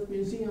happens with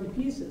museum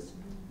pieces.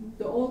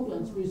 The old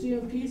ones,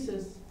 museum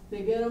pieces,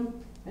 they get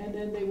them and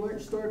then they weren't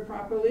stored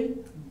properly,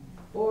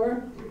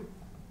 or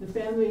the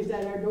families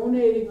that are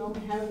donating them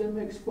have them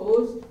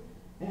exposed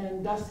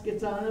and dust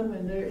gets on them,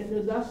 and in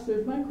the dust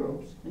there's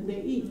microbes and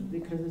they eat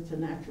because it's a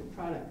natural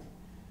product.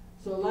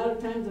 So a lot of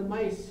times the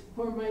mice,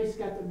 poor mice,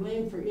 got the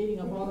blame for eating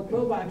up all the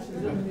quill boxes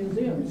in the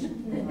museums.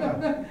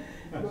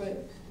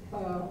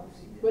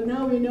 But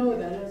now we know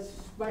that it's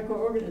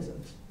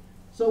microorganisms.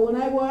 So when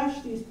I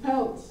wash these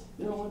pelts,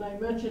 you know, when I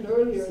mentioned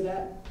earlier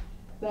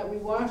that we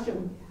wash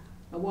them,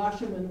 I wash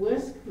them in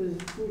whisk,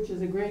 which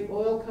is a great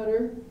oil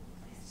cutter,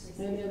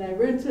 and then I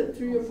rinse it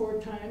 3 or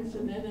 4 times,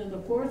 and then in the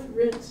 4th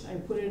rinse I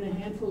put in a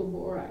handful of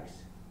borax,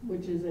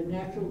 which is a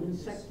natural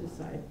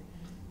insecticide.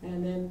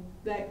 And then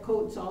that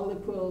coats all the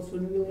quills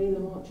when we lay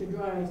them out to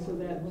dry, so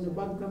that when the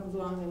bug comes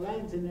along and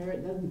lands in there,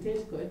 it doesn't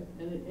taste good,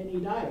 and he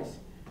dies,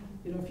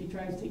 you know, if he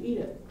tries to eat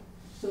it.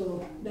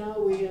 So now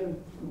we're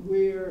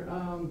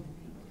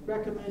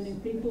recommending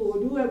people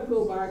who do have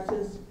quill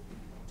boxes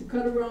to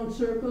cut a round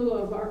circle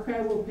of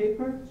archival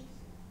paper,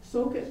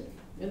 soak it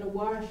in a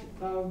wash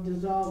of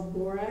dissolved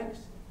borax,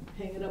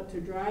 hang it up to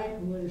dry,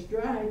 and when it's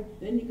dry,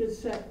 then you can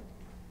set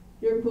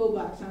your quill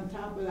box on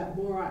top of that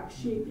borax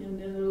sheet, and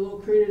then the little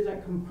critters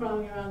that come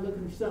crawling around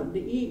looking for something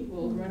to eat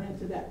will run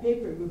into that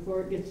paper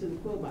before it gets to the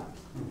quill box.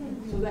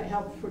 So that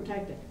helps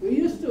protect it. We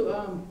used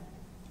to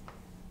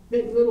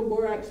make little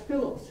borax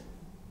pillows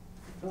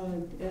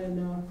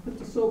and put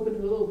the soap in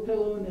the little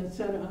pillow and then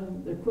set it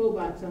on the quill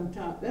box on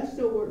top. That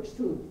still works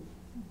too,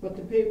 but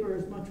the paper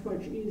is much,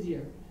 much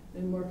easier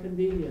and more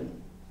convenient.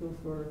 So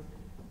for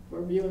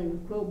viewing the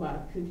quill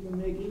box, because you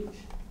can make each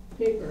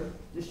paper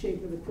the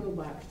shape of the quill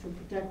box to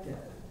protect it.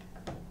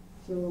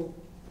 So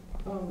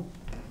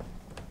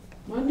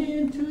Monday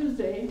and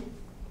Tuesday,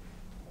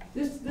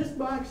 this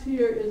box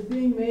here is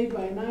being made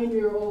by a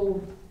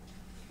 9-year-old.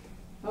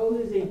 How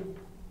old is he?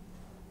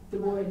 The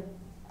boy.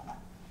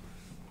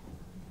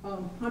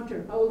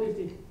 Hunter, how old is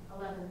he?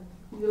 11.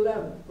 He's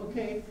 11,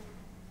 okay.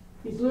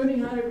 He's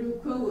learning how to do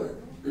quill work.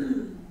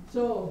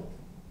 So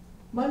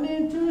Monday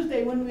and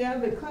Tuesday when we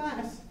have the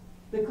class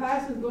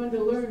is going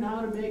to learn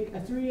how to make a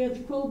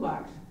 3-inch quill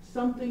box,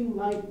 something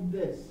like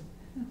this.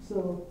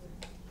 So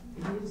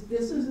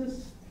this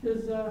is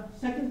his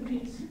second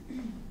piece.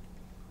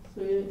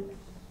 So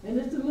and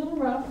it's a little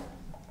rough,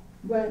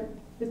 but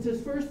it's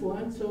his first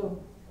one.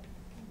 So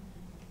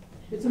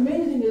it's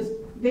amazing is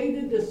they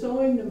did the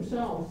sewing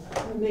themselves,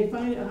 and they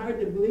find it hard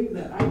to believe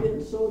that I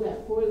didn't sew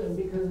that for them,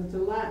 because it's a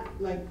lot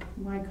like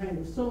my kind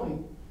of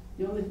sewing.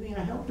 The only thing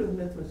I helped them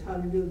with was how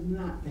to do the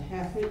knot, the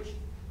 1/2 inch,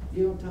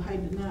 you know, to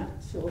hide the knot.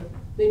 So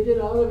they did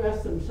all the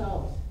rest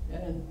themselves,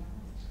 and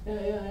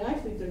I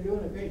think they're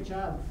doing a great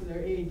job for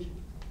their age.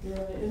 You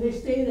know, and they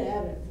stayed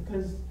at it,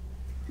 because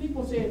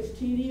People say it's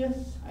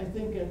tedious. I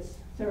think it's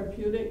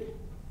therapeutic.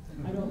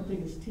 I don't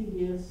think it's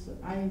tedious.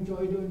 I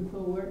enjoy doing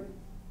quill work.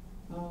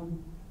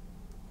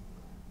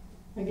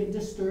 I get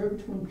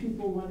disturbed when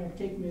people want to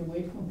take me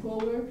away from quill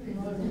work. You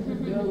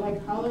know,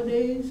 like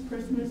holidays,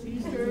 Christmas,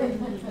 Easter.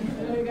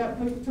 And I got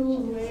to put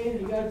tools away,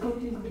 and you got to cook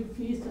these big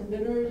feasts and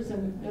dinners,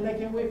 and I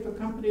can't wait for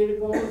company to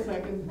go so I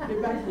can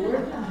get back to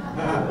work.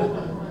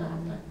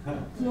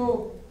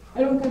 So I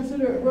don't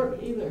consider it work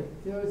either.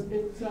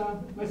 It's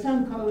my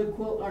son called it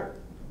quilt art,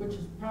 which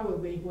is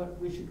probably what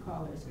we should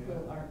call it,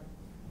 quilt art.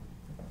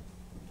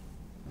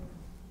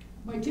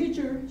 My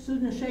teacher,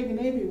 Susan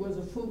Shagonaby, was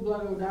a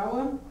full-blood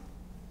Odawa.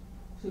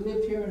 She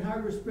lived here in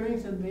Harbor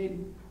Springs and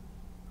made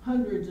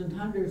hundreds and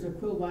hundreds of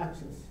quill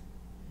boxes.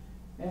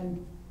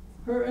 And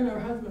her and her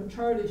husband,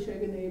 Charlie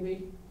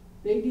Shagonaby,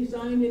 they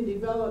designed and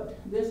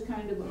developed this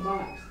kind of a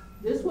box.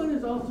 This one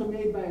is also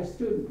made by a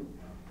student.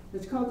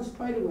 It's called the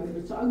spiderweb.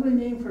 It's an ugly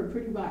name for a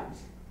pretty box.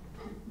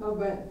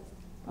 But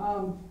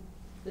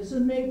this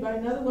is made by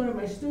another one of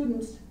my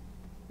students,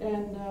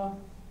 and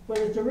but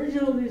its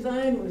original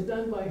design was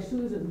done by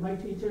Susan, my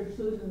teacher,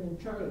 Susan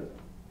and Charlie.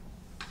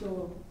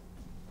 So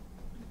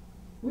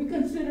we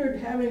considered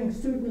having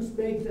students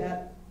make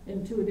that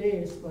in 2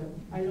 days, but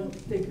I don't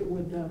think it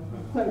would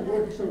quite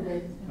work so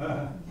great.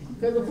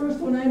 Because the first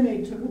one I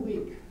made took a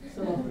week.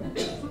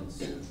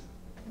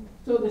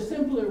 So the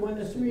simpler one,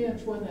 the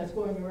 3-inch one that's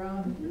going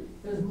around,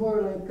 is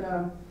more like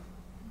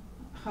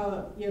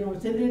how, you know,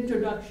 it's an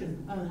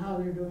introduction on how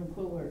they're doing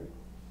quill work.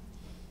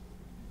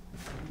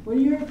 When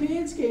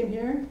Europeans came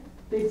here,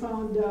 they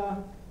found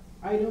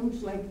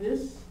items like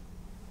this,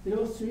 the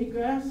old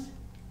sweetgrass.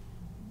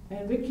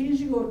 And Vic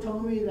Keshick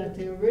told me that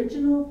the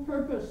original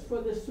purpose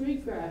for the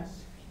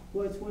sweetgrass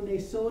was when they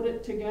sewed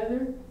it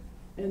together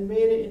and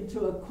made it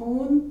into a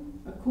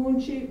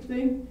cone-shaped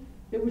thing.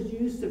 It was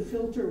used to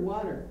filter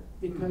water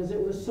because it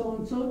was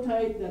sewn so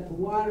tight that the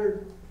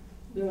water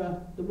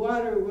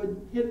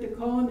would hit the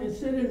cone and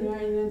sit in there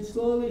and then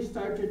slowly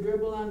start to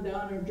dribble on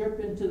down or drip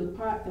into the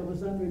pot that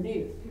was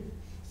underneath.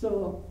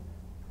 So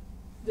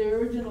the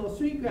original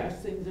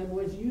sweetgrass things that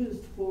was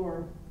used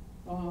for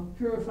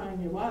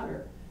purifying your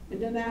water.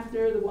 And then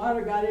after the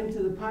water got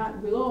into the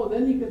pot below,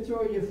 then you could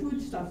throw your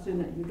foodstuffs in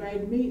it, your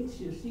dried meats,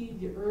 your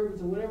seeds, your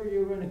herbs, or whatever you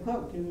were going to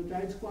cook, you know,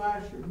 dried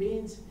squash or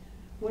beans,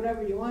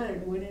 whatever you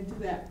wanted went into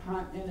that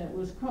pot and it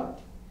was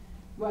cooked.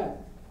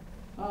 But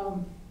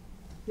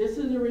this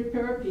is a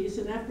repair piece,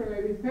 and after I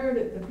repaired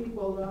it, the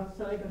people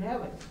said I could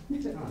have it.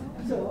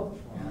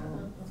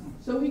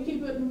 So we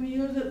keep it and we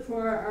use it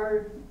for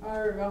our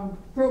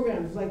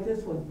programs like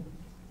this one.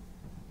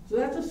 So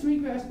that's a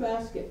sweetgrass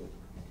basket.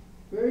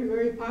 Very,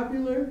 very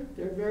popular.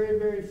 There are very,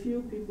 very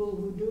few people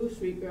who do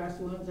sweetgrass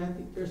ones. I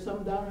think there's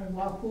some down in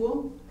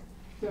Wapoo.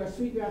 There are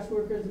sweetgrass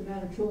workers in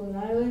Manitoulin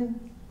Island,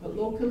 but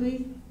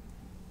locally,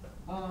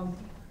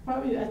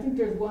 probably I think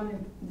there's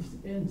one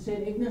in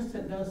St. Ignace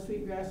that does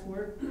sweetgrass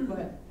work,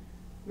 but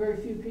very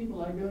few people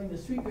are doing the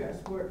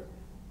sweetgrass work.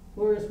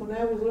 Whereas when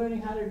I was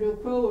learning how to do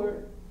quill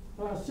work,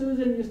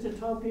 Susan used to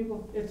tell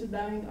people it's a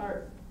dying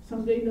art.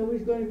 Someday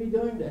nobody's going to be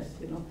doing this,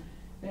 you know.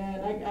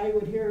 And I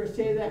would hear her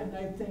say that, and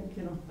I'd think,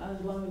 you know,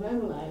 as long as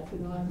I'm alive,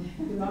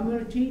 I'm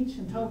going to teach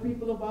and tell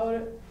people about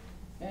it.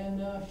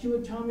 And she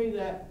would tell me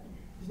that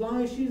as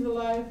long as she's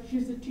alive,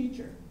 she's the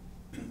teacher.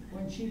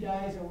 When she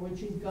dies or when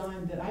she's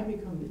gone, that I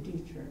become the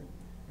teacher.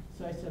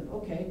 So I said,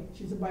 okay.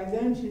 She said, by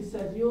then, she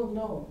said, you'll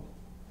know.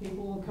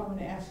 People will come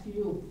and ask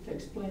you to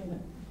explain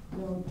it.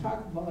 They'll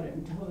talk about it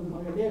and tell them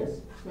what it is.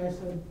 So I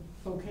said,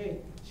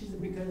 okay. She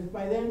said, because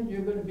by then,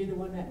 you're going to be the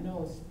one that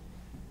knows.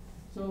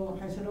 So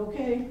I said,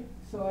 okay.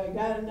 So I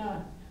got in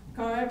a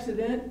car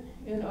accident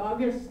in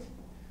August,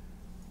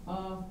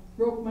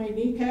 broke my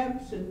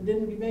kneecaps and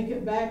didn't make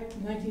it back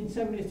in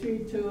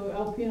 1973 to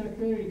Alpena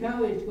Community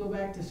College to go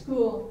back to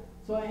school.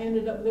 So I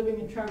ended up living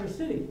in Traverse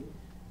City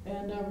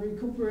and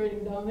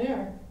recuperating down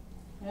there.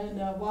 And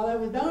while I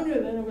was down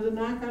there, then there was a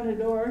knock on the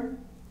door,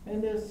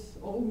 and this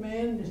old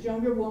man, this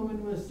younger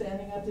woman was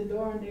standing at the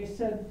door, and they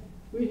said,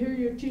 we hear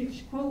you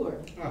teach quill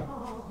work.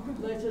 Oh.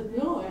 And I said,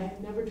 no, I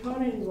had never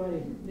taught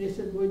anybody. They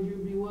said, would you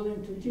be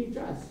willing to teach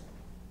us?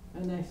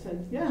 And I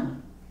said, yeah,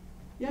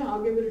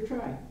 I'll give it a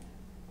try.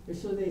 And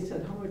so they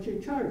said, how much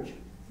you charge?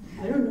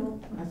 I don't know.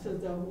 I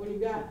said, what do you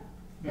got?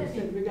 They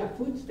said, we got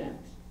food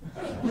stamps.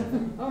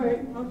 All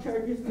right, I'll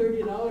charge you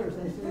 $30.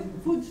 I said,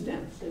 food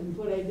stamps. And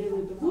what I did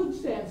with the food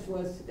stamps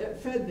was it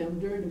fed them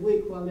during the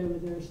week while they were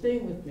there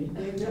staying with me.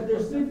 They had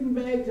their sleeping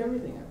bags,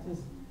 everything. I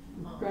just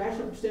crash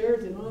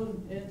upstairs, and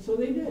so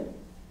they did.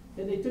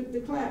 And they took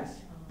the class.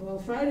 Well,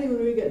 Friday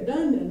when we got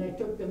done, and I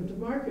took them to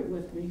market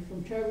with me.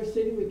 From Traverse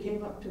City, we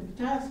came up to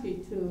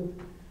Petoskey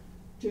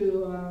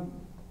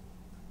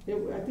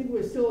I think it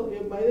was still,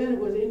 by then it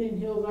was Indian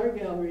Hills Art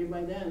Gallery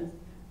by then.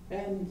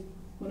 And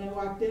when I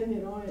walked in,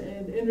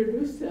 and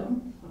introduced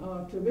them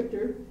to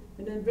Victor,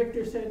 and then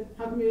Victor said,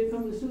 how come you didn't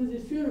come to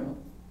Susie's funeral?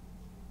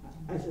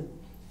 I said,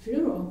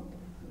 funeral?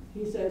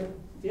 He said,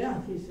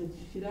 yeah. He said,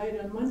 she died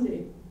on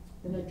Monday.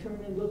 And I turned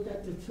and looked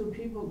at the two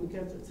people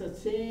because it's the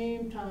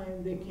same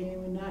time they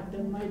came and knocked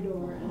on my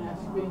door and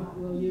asked me,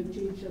 will you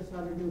teach us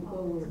how to do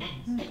quill work?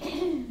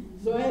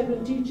 So I have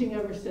been teaching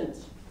ever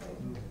since.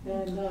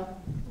 And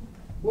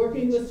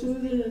working with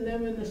Susan and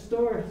them in the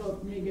store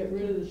helped me get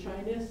rid of the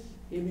shyness,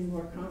 gave me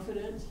more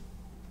confidence,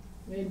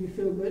 made me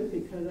feel good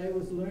because I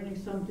was learning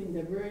something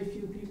that very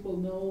few people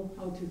know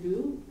how to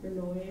do or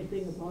know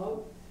anything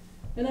about.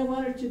 And I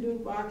wanted to do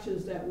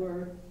boxes that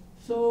were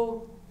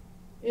so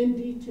in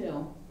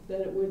detail that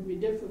it would be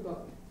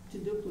difficult to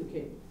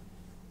duplicate.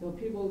 So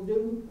people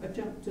do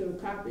attempt to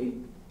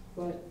copy,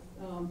 but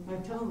I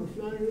tell them, if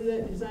you want to do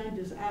that design,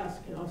 just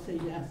ask, and I'll say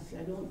yes.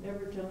 I don't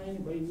ever tell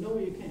anybody, no,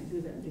 you can't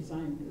do that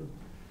design,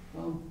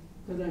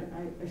 because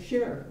I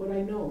share what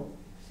I know.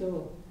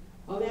 So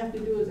all they have to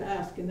do is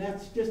ask, and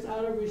that's just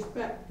out of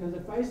respect, because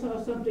if I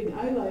saw something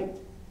I liked,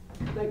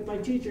 like my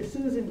teacher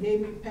Susan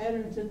gave me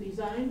patterns and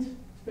designs,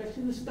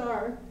 especially the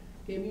star,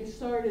 gave me a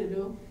star to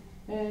do,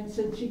 and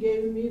since she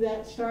gave me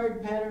that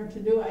starred pattern to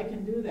do, I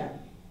can do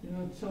that.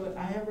 So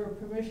I have her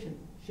permission.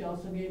 She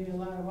also gave me a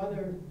lot of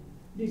other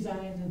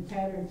designs and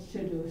patterns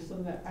to do, so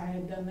that I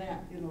had done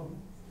that,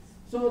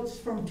 So it's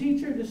from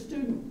teacher to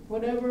student.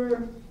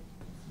 Whatever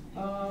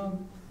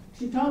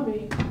she taught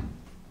me,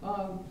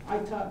 I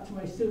taught to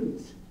my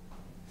students.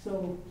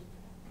 So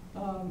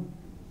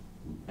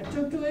I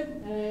took to it,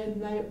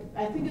 and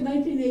I think in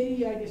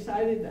 1980 I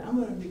decided that I'm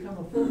going to become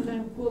a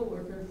full-time quilt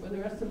worker for the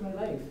rest of my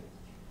life.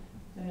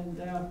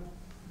 And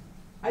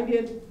I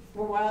did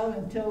for a while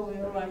until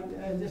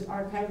this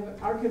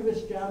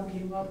archivist job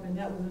came up, and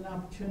that was an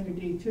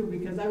opportunity too,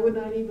 because I would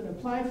not even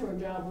apply for a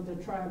job with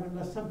the tribe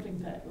unless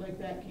something like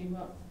that came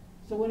up.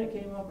 So when it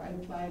came up, I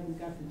applied and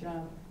got the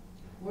job.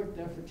 Worked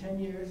there for 10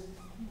 years,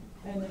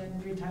 and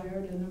then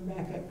retired, and then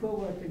back at quill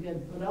work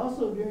again. But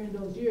also during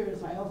those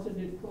years, I also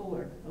did quill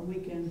work. On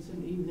weekends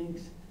and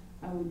evenings,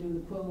 I would do the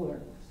quill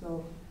work.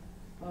 So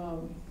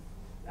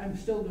I'm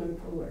still doing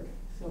quill work.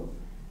 So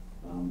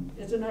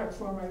it's an art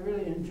form I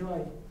really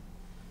enjoy.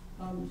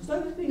 The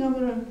other thing I'm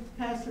going to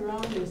pass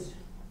around is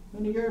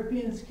when the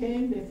Europeans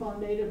came, they found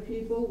native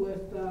people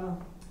with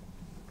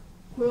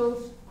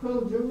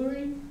quill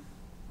jewelry.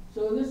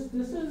 So this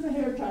is a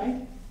hair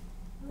tie,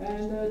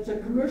 and it's a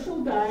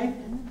commercial dye,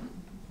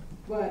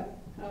 but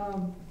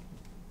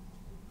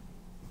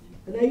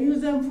and I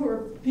use them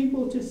for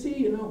people to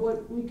see,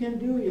 what we can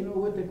do,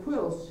 with the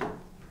quills.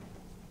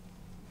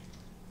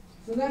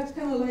 So that's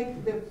kind of like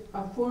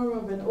a form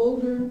of an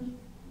older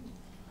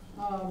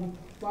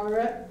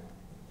barrette.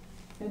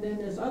 And then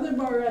this other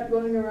barrette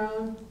going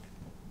around,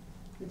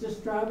 it's a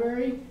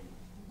strawberry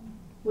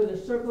with a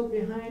circle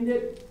behind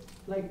it,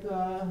 like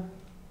the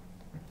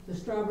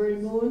strawberry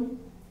moon.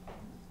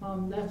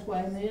 That's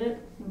why I made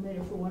it. I made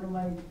it for one of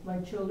my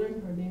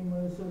children. Her name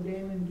was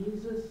Odeimin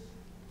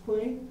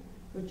Quill,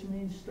 which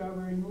means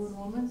strawberry moon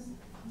woman.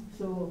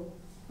 So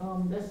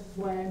that's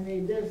why I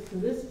made this. So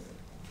this has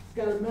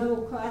got a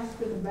metal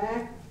clasp in the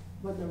back,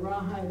 but the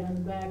rawhide on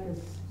the back is,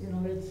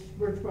 it's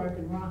birch bark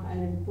and rawhide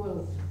and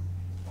quills.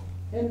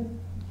 And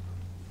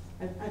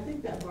I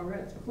think that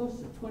barrette's close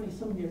to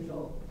 20-some years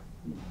old.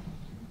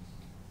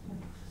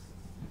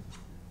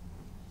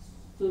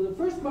 So the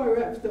first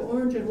barrette with the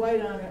orange and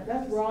white on it,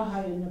 that's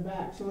rawhide in the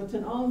back. So it's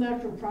an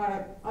all-natural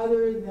product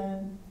other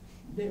than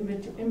the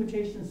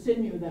imitation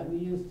sinew that we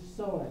use to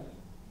sew it.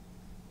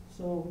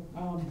 So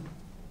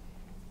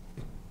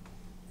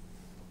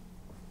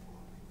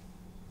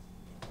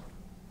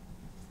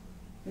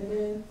and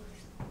then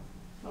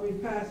I'll be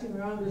passing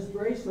around this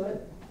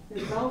bracelet.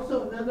 It's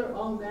also another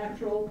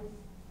all-natural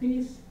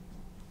piece.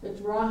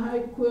 It's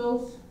rawhide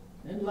quills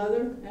and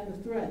leather and a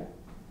thread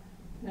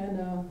and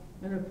a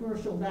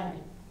commercial dye.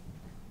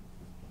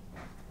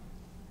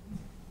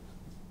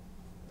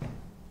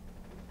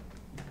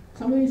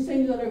 Some of these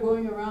things that are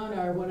going around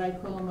are what I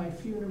call my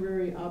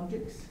funerary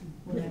objects.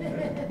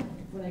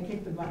 When I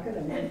kick the bucket,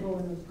 I might go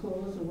in those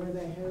clothes or wear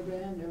that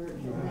hairband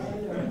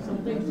or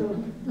something. So,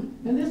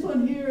 and this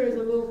one here is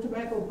a little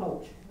tobacco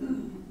pouch.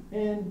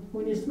 And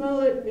when you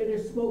smell it, it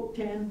is smoked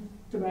tan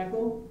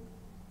tobacco.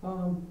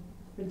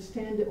 It's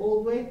tanned the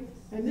old way.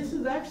 And this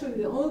is actually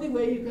the only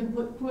way you can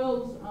put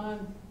quills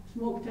on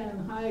smoked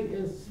tan hide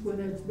is when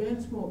it's been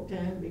smoked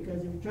tan,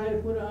 because if you try to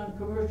put it on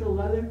commercial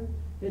leather,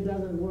 it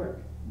doesn't work.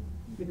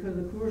 Because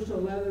the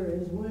commercial leather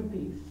is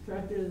wimpy,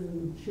 stretches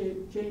and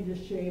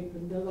changes shape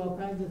and does all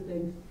kinds of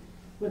things.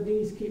 But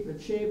these keep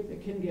it shaped.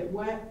 It can get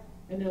wet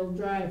and it'll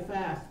dry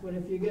fast. But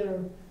if you get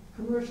a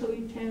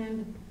commercially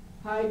tanned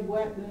hide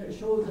wet, then it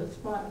shows its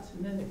spots,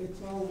 and then it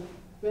gets all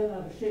bent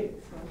out of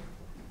shape.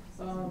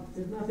 So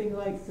there's nothing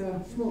like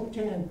smoked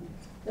tan.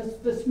 That's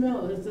the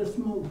smell. It's the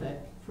smoke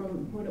that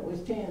from when it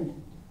was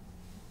tanned.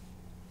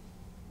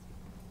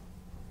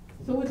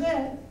 So with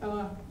that,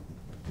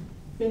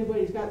 if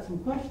anybody's got some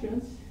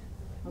questions,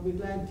 I'll be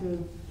glad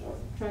to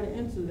try to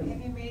answer them.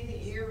 Have you made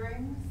the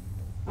earrings?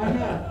 I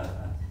have.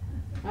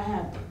 I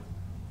have.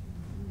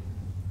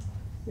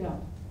 Yeah.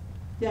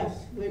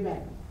 Yes, way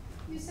back.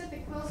 You said the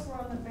quills were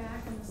on the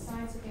back and the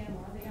sides again.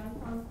 Are they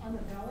on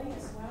the belly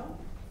as well?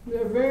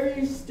 They're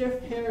very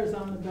stiff hairs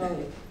on the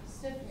belly.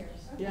 Stiff hairs.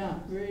 Okay. Yeah,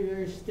 very,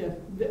 very stiff.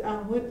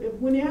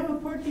 When you have a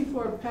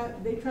porcupine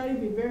pet, they try to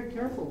be very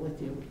careful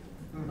with you.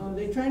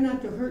 They try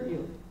not to hurt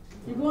you.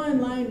 You go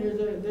online,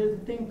 there's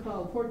a thing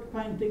called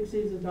Porcupine Thinks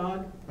He's a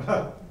Dog.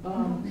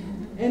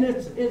 And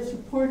it's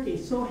Porky,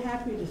 so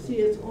happy to see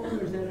its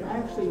owners that it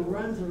actually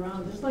runs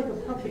around just like a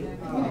puppy.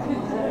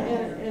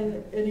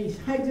 And he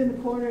hides in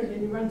the corner and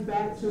then he runs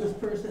back to his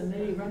person and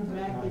then he runs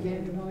back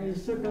again, you know,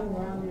 he's circling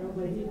around, you know,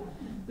 but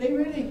they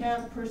really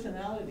have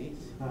personalities.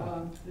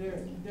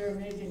 They're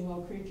amazing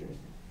little creatures.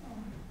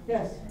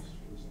 Yes?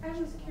 I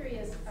was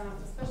curious,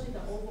 especially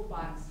the oval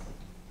box,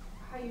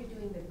 how you're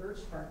doing the birch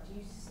bark. Do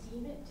you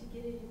steam it to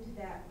get it into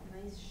that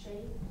nice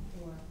shape?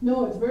 Or?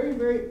 No, it's very,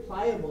 very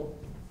pliable.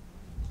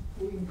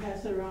 We can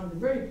pass it around. It's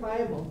very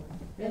pliable.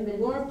 And the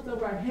warmth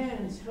of our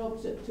hands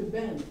helps it to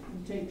bend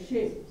and take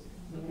shape.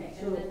 Okay,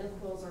 so, and then the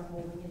quills are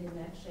holding it in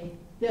that shape?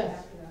 Yes.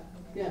 After that?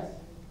 Okay. Yes.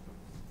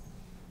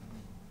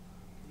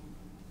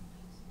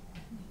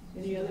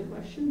 Any other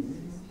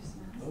questions?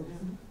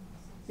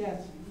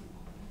 Yes.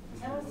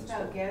 Tell us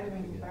about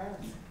gathering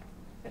bark.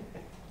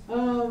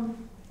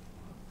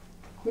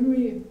 When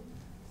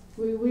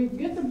we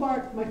get the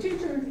bark, my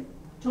teacher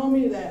told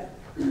me that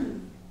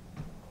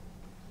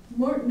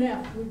Morton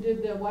F., who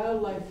did the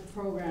wildlife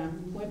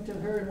program, went to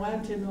her and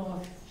wanted to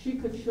know if she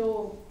could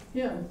show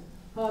him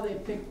how they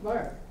picked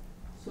bark.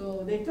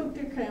 So they took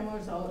their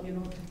cameras out, you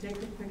know, to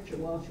take a picture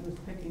while she was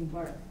picking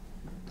bark.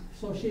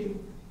 So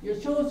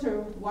it shows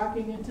her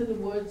walking into the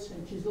woods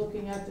and she's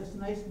looking at this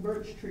nice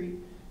birch tree.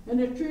 And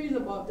the tree is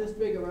about this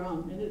big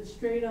around and it's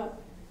straight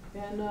up.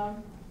 And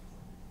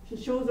she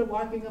shows her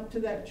walking up to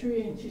that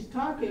tree and she's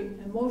talking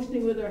and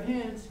motioning with her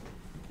hands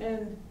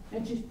and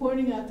she's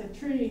pointing at the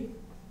tree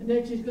and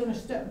then she's going to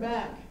step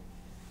back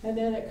and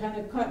then it kind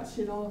of cuts,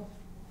 you know,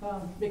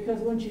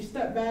 because when she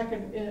stepped back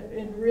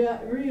and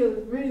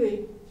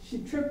really she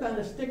tripped on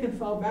a stick and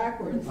fell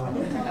backwards.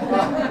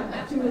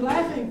 She was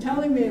laughing,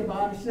 telling me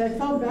about it. She said, I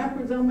fell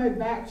backwards on my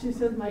back. She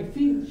said, my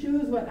feet and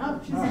shoes went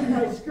up. She said,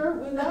 my skirt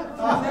was up. She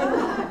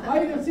said,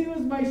 all you could see was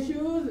my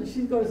shoes. And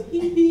she goes,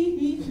 hee, hee,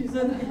 hee. She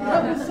said,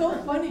 that was so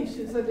funny.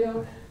 She said, you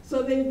know,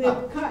 so they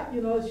cut,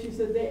 you know, she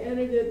said, they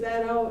edited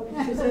that out.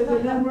 She said,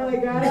 and then when I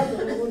got up,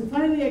 and when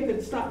finally I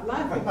could stop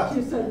laughing,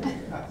 she said,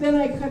 then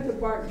I cut the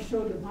bark and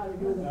showed them how to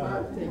do the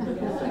bark thing. You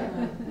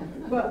know?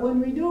 But when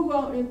we do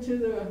go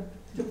into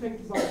to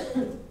pick the bark,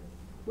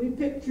 we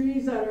pick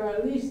trees that are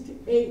at least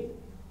 8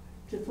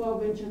 to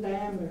 12 inches in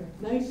diameter.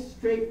 Nice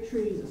straight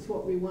trees is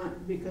what we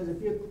want, because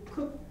if you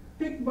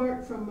pick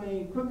bark from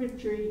a crooked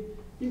tree,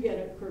 you get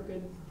a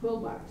crooked quill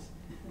box.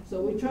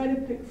 So we try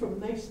to pick from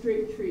nice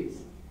straight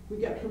trees. We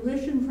get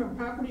permission from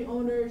property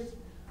owners.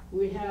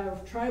 We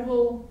have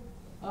tribal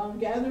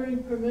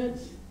gathering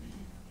permits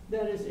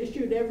that is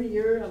issued every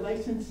year, a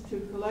license to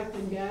collect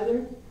and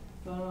gather.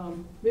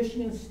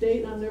 Michigan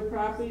State on their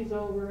properties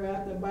over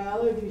at the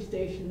biology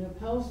station of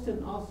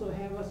Helston also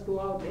have us go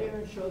out there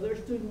and show their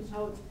students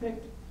how it's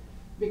picked,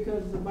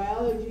 because the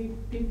biology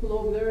people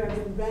over there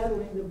have been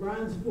battling the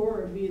bronze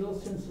borer beetle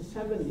since the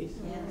 70s,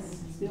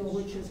 Yes. you know,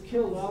 which has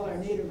killed all our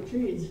native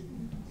trees.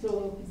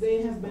 So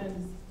they have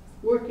been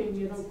working,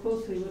 you know,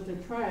 closely with the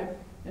tribe,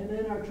 and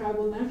then our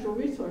tribal natural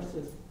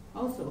resources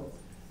also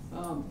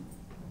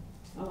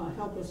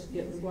help us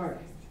get the bark.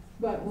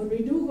 But when we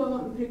do go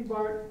out and pick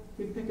bark,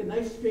 we pick a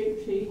nice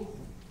straight tree.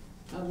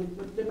 We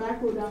put the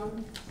tobacco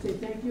down, say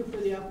thank you for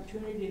the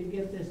opportunity to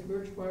get this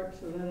birch bark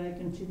so that I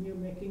continue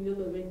making a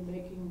living,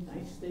 making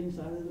nice things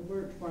out of the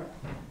birch bark.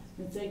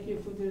 And thank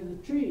you for the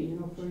tree, you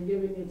know, for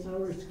giving its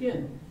outer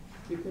skin.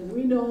 Because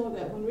we know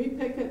that when we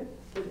pick it,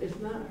 it's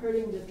not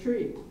hurting the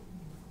tree.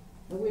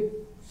 And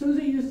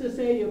Susie used to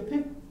say, you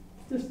pick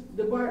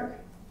the bark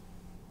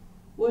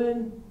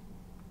when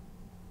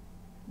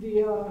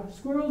the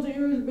squirrel's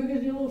ear is as big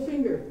as your little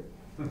finger.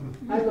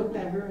 I looked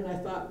at her and I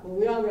thought, well,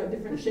 we all got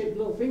different shaped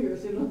little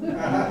fingers, you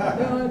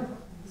know.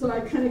 So I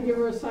kind of gave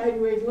her a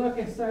sideways look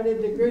and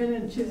started to grin,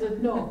 and she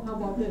said, no, how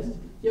about this?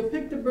 You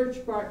pick the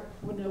birch bark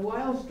when the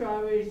wild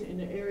strawberries in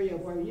the area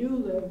where you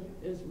live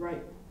is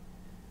ripe.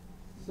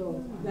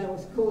 So that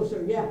was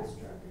closer, yeah.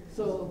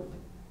 So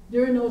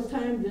during those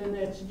times, and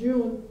it's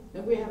June,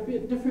 and we have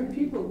different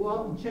people go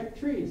out and check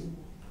trees.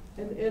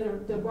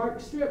 And the bark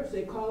strips,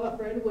 they call up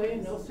right away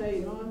and they'll say,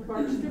 you know, I'm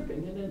bark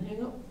stripping, and then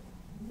hang up.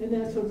 And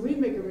that's when we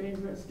make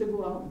arrangements to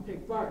go out and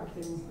pick bark.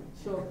 And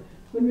so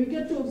when we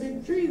get to a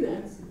big tree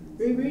then,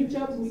 we reach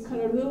up and we cut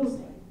a little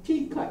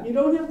T-cut. You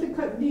don't have to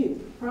cut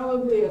deep,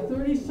 probably a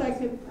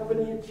 32nd of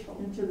an inch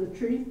into the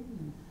tree.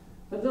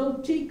 A little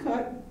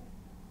T-cut,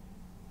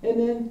 and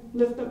then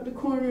lift up the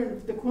corner, and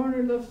if the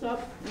corner lifts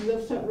up and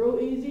lifts up real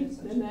easy,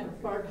 then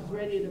that bark is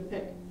ready to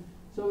pick.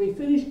 So we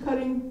finish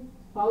cutting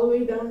all the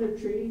way down the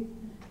tree,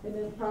 and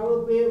then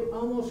probably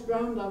almost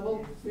ground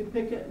level, we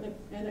pick it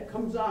and it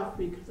comes off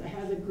because it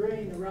has a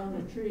grain around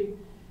the tree.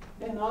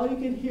 And all you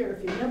can hear,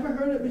 if you've never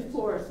heard it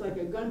before, it's like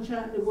a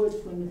gunshot in the woods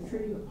when the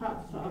tree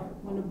pops off,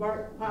 when the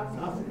bark pops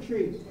off the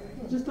tree.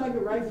 Just like a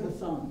rifle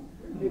sound.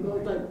 It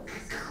goes like,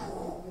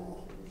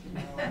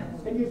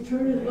 And you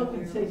turn and look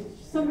and say,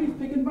 somebody's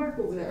picking bark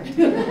over there.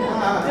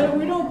 And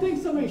we don't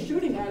think somebody's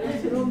shooting at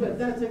us, but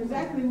that's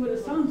exactly what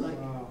it sounds like.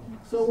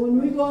 So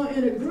when we go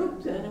in a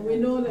group then, and we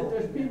know that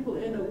there's people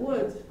in the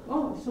woods,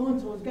 oh,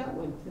 so-and-so's got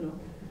one.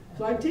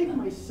 So I take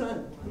my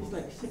son, he's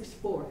like 6'4".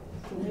 So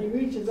when he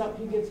reaches up,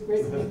 he gets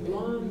great big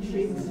long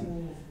shakes.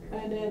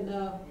 And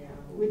then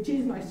we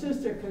tease my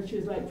sister because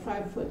she's like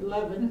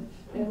 5'11".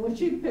 And when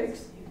she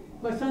picks,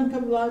 my son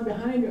comes along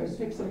behind her and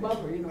picks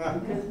above her,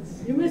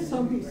 because you miss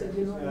some pieces,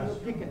 and you'll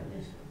pick it.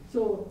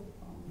 So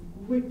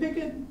we pick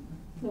it,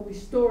 and we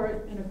store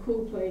it in a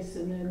cool place,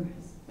 and then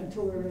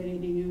until we're ready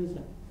to use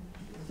it.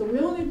 So we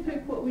only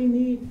pick what we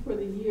need for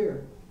the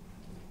year.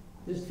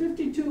 There's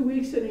 52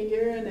 weeks in a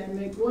year, and I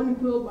make one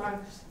quill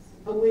box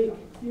a week,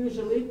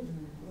 usually.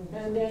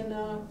 And then,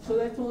 so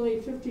that's only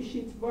 50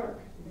 sheets of bark.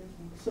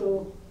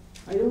 So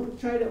I don't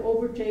try to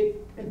overtake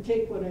and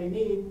take what I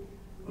need,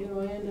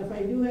 and if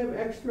I do have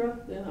extra,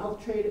 then I'll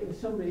trade it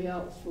with somebody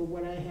else for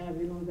what I have,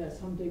 that's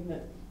something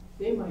that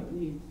they might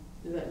need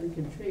that we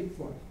can trade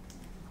for.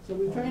 So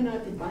we try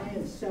not to buy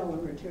and sell our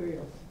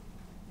materials.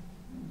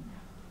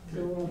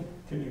 So,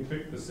 can you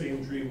pick the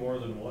same tree more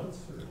than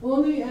once? Or?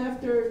 Only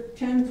after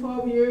 10,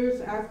 12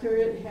 years, after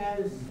it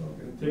has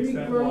It takes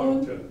that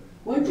long to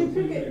once you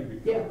pick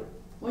it, recover.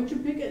 once you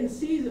pick it in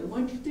season,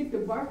 once you take the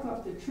bark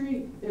off the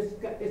tree,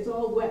 it's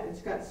all wet,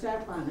 it's got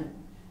sap on it.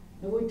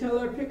 And we tell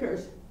our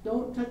pickers,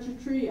 don't touch a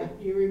tree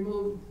after you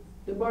remove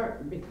the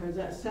bark, because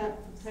that sap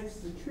protects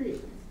the tree.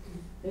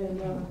 And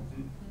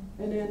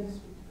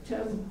then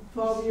 10,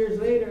 12 years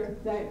later,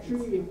 that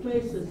tree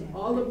replaces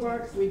all the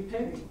bark we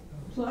picked,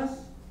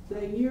 plus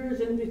the years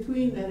in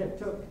between that it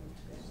took,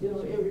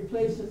 it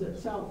replaces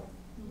itself.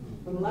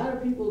 But a lot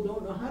of people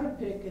don't know how to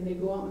pick, and they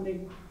go out and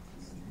they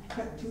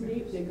cut too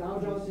deep, they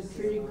gouge out the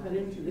tree, cut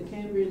into the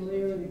cambrian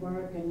layer of the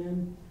bark, and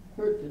then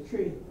hurt the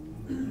tree.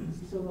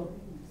 So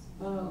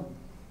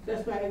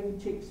that's why we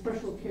take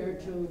special care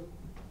to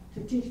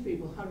teach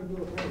people how to do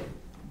it right,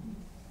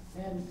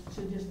 and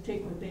to just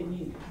take what they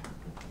need.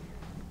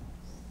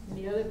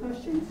 Any other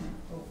questions?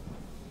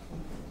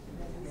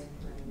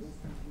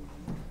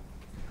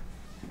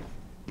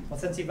 Well,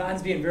 since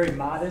Yvonne's being very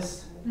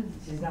modest,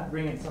 she's not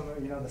bringing some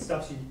of, the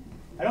stuff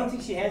I don't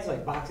think she has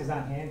like boxes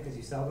on hand because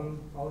you sell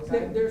them all the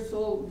time. They're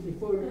sold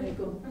before we make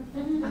them.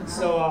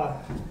 So I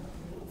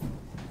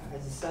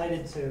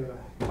decided to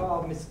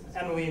call Miss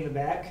Emily in the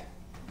back,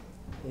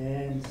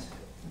 and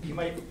you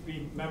might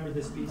remember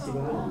this piece,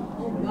 Yvonne.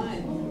 Oh,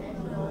 mine.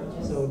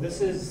 So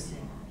this is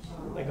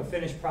like a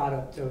finished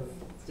product of,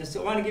 just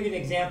I want to give you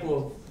an example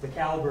of the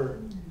caliber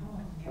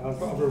of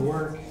her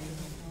work,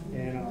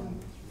 and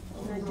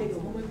Can I take it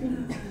home with me?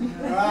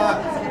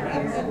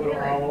 a little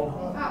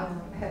owl.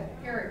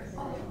 Eric. You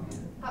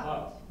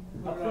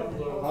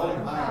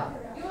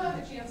will have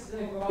the chance to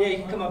go Yeah, you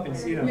can come up and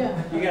see them.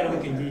 Yeah. You got to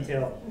look in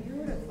detail.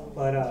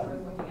 But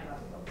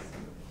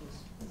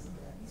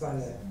trying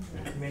to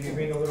maybe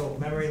bring a little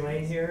memory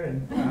lane here,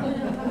 and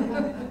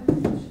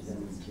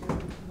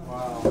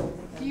wow.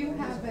 Do you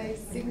have a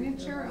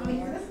signature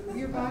on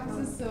your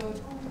boxes so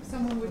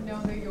someone would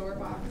know they're your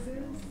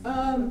boxes?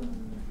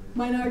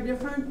 Mine are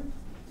different.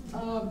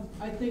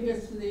 I think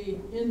it's the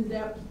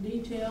in-depth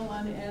detail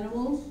on the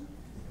animals.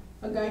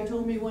 A guy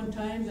told me one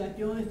time that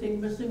the only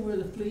thing missing were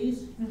the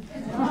fleas.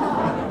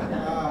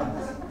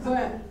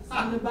 But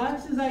on the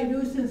boxes I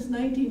do since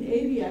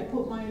 1980, I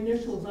put my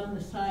initials on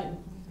the side,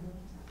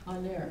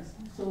 on there.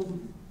 So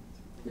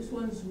this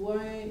one's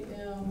YMK.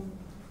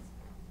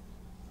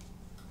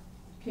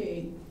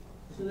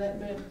 So that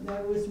meant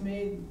that was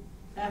made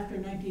after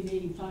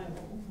 1985.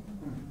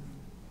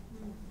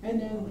 And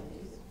then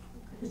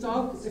it's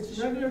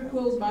regular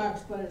quill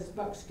box, but it's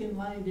buckskin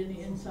lined in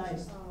the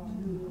inside.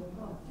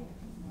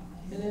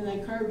 And then I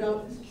carved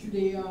out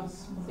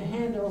the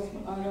handle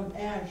out of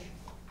ash.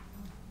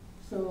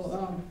 So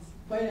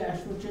white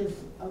ash, which is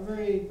a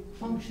very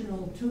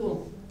functional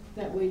tool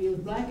that we use.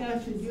 Black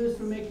ash is used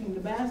for making the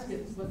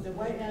baskets, but the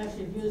white ash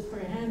is used for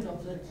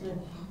handles. It's a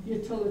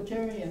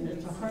utilitarian.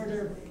 It's a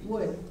harder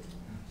wood.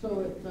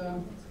 So it's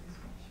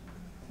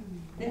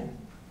yeah.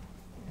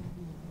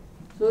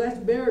 So that's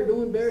bear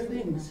doing bear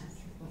things.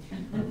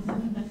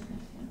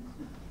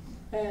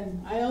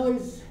 And I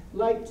always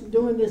liked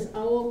doing this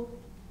owl.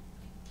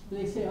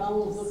 They say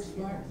owls look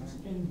smart,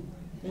 and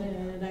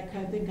I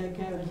kind of think I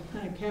kind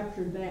of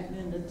captured that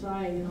in its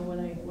eye, when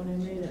I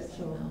made it.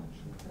 So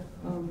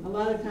a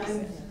lot of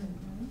times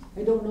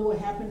I don't know what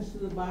happens to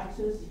the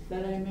boxes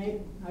that I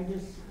make. I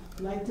just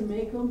like to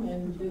make them,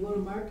 and they go to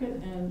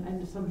market,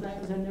 and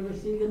sometimes I never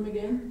see them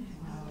again.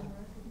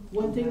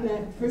 One thing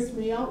that freaked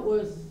me out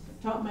was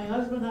taught my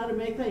husband how to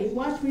make that. He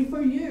watched me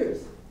for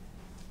years.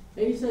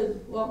 And he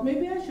said, well,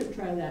 maybe I should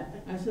try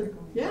that. I said,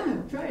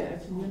 yeah, try it. I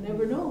said, you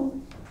never know.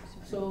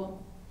 So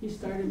he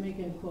started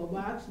making a quill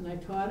box, and I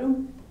taught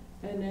him.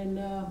 And then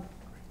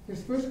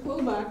his first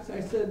quill box,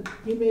 I said,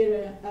 he made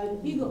an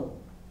eagle,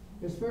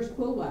 his first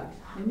quill box.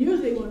 And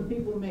usually when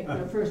people make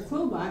their first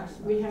quill box,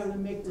 we have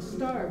them make the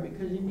star,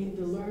 because you need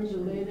to learn to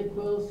lay the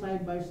quills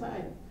side by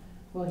side.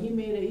 Well, he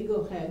made an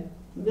eagle head,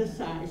 this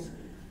size.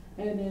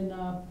 And then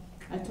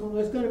I told him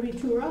it's gonna be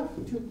too rough,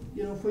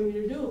 for you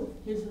to do.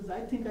 He says,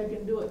 I think I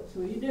can do it.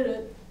 So he did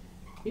it.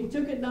 He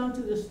took it down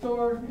to the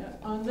store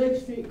on Lake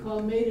Street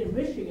called Made in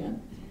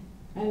Michigan,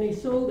 and he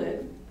sold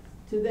it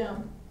to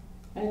them.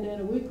 And then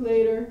a week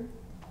later,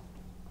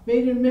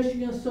 Made in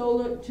Michigan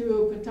sold it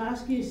to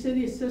Petoskey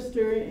City's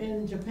sister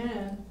in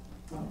Japan.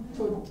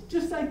 So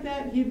just like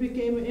that, he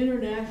became an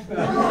international.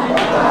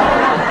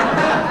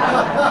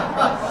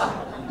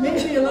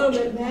 Maybe a little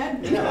bit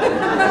mad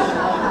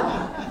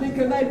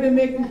because I've been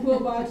making quill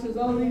boxes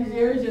all these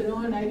years,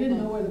 and I didn't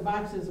know where the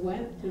boxes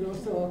went,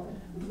 so.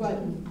 But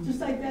just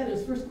like that,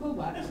 his first quill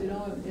box,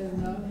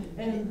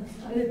 and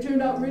it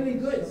turned out really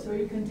good. So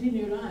he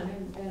continued on,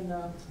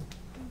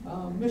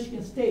 and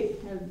Michigan State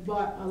has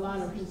bought a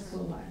lot of his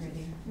quill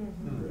boxes.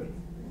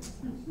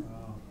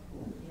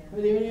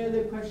 Are there any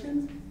other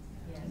questions?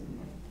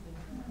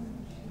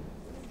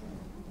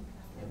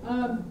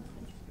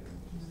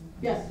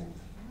 Yes.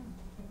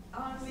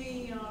 On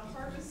the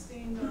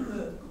harvesting of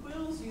the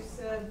quills, you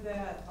said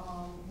that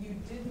you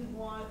didn't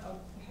want a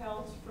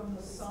pelt from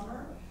the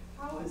summer.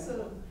 How is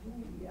a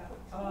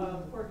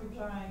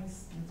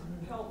porcupine's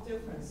pelt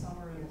different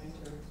summer and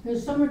winter? In the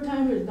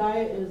summertime, his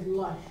diet is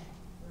lush.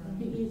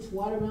 He eats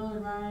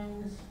watermelon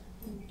rinds,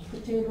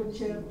 potato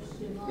chips,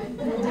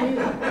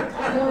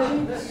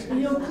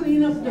 he'll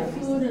clean up the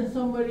food in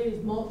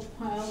somebody's mulch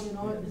pile,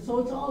 so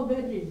it's all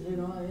veggies,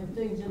 and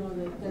things,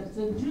 that's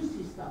the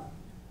juicy stuff.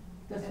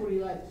 That's what he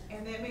likes.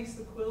 And that makes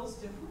the quills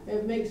different?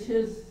 It makes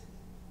his,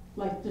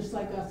 just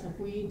like us, if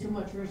we eat too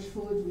much rich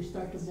foods, we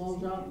start to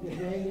bulge out and get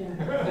baggy.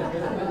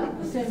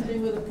 The same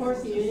thing with the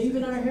porky, and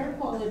even our hair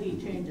quality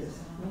changes.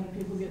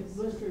 People get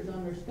blisters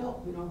on their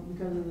scalp,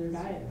 because of their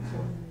diet.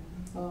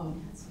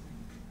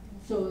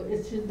 So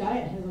it's his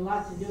diet has a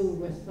lot to do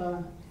with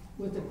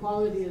the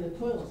quality of the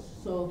quills.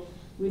 So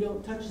we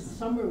don't touch the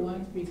summer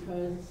ones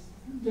because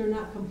they're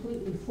not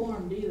completely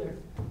formed either.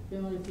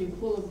 If you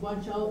pull a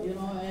bunch out,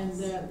 and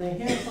the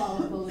hair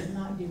follicle is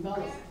not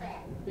developed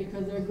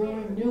because they're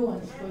growing new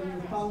ones for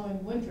the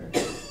following winter.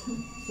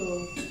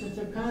 So since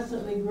they're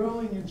constantly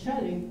growing and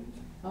shedding,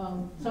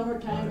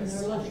 summertime and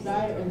their lush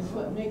diet is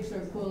what makes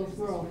their quills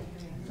grow.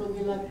 So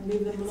we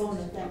leave them alone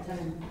at that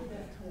time.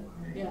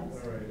 Yeah. All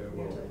right, I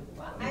will.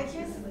 Well, I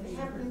just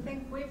happen to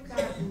think we've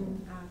got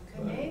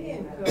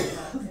Canadian quill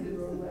boxes,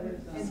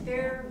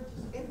 and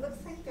it looks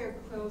like their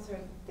quills are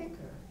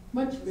thicker.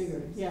 Much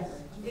bigger, yes.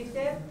 Is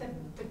that the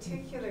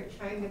particular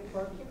kind of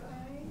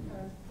porcupine,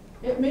 or?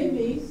 It may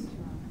be.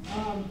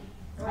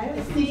 I have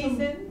The seen some,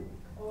 season?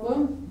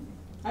 well,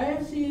 I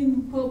have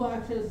seen quill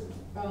boxes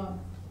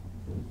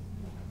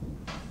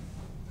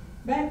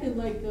back in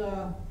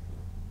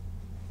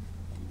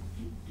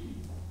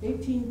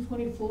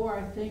 1824,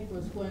 I think,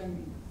 was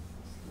when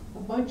a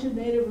bunch of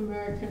Native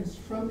Americans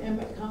from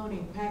Emmett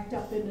County packed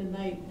up in the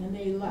night and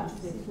they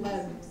left. They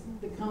fled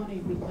the county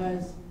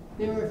because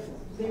they were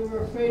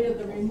afraid of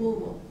the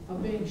removal,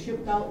 of being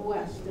shipped out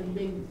west and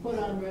being put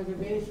on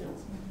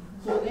reservations.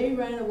 So they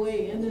ran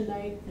away in the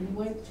night and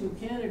went to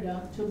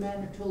Canada, to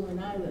Manitoulin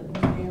Island.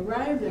 When they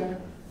arrived there,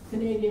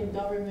 Canadian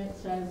government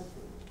says,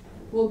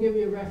 we'll give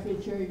you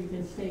refuge here, you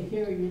can stay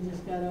here, you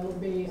just gotta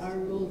obey our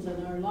rules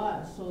and our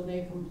laws. So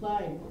they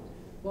complied.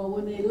 Well,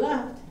 when they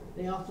left,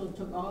 they also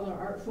took all their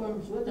art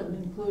forms with them,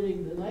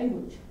 including the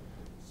language.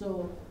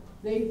 So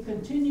they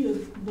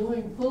continued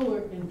doing quill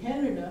work in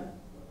Canada,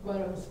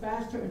 but it was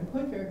faster and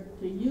quicker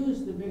to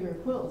use the bigger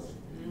quills.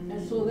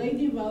 And so they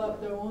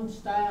developed their own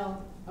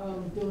style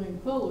of doing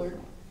quill work.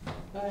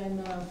 And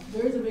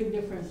there's a big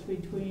difference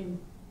between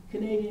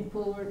Canadian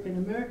quill work and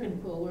American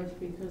quill work,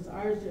 because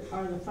ours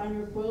are the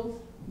finer quills,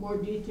 more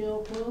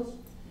detailed quills.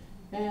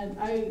 And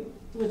I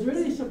was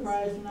really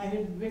surprised when I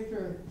heard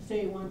Victor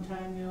say one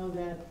time,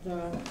 that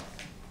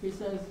he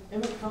says,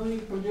 Emmett County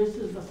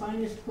produces the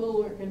finest quill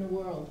work in the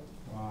world.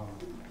 Wow.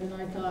 And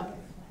I thought,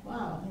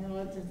 wow,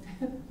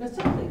 that's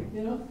something,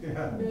 Yeah.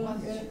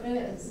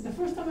 And the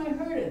first time I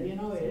heard it,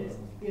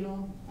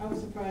 I was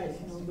surprised,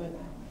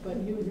 but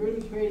he was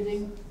really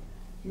praising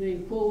the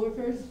quill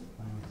workers.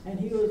 And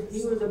he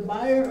was a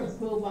buyer of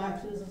quill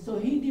boxes, so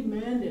he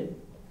demanded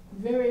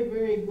very,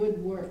 very good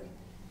work.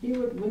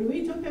 When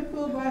we took a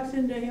quill box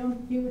into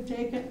him, he would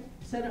take it,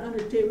 set it on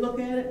the table, look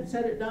at it, and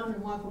set it down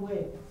and walk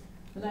away.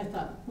 And I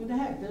thought, what the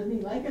heck, doesn't he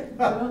like it?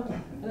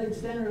 And I'd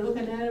stand there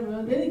looking at him,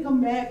 and then he'd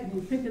come back and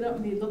he'd pick it up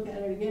and he'd look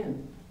at it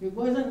again. It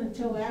wasn't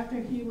until after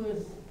he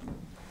was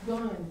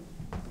gone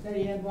that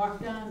he had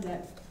walked on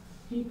that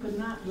he could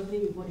not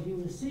believe what he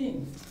was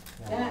seeing.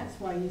 That's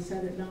why he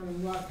set it down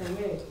and walked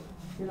away.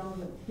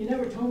 But he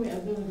never told me I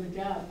was doing a good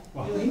job.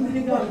 He would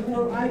dig out his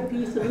little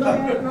eyepiece and look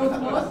at it real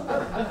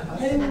close,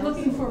 and he was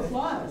looking for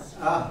flaws.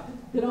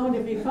 And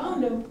if he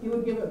found them, he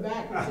would give it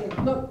back and say,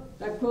 look,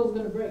 that quill's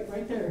gonna break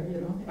right there, and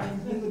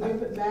he would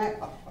give it back,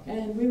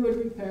 and we would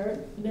repair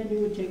it, and then he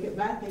would take it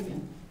back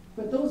again.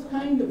 But those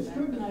kind of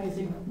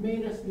scrutinizing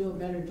made us do a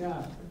better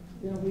job.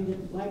 We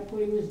didn't like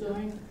what he was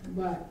doing,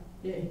 but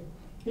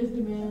his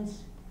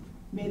demands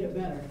made it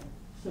better.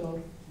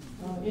 So,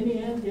 in the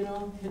end, you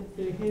know,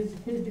 his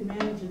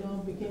demands, you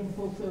know, became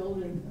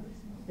fulfilled, and,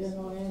 you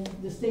know, and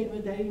the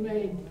statement that he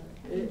made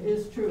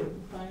is true.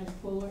 The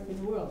finest quill work in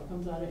the world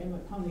comes out of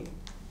Emmett County,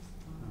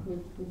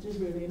 which is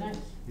really nice.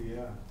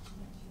 Yeah.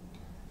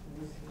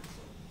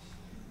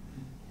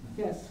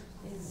 Yes,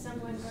 Is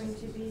someone going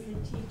to be the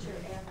teacher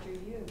after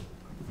you?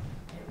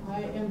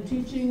 I am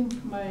teaching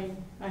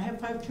I have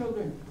 5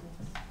 children.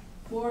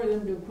 4 of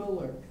them do quill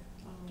work.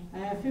 I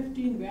have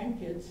 15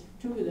 grandkids,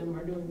 2 of them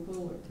are doing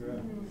quill work.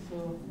 Good.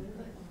 So,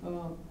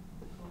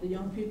 the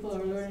young people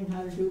are learning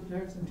how to do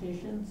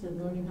presentations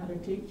and learning how to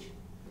teach.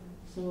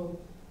 So,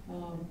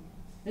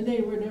 and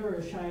they were never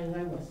as shy as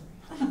I was.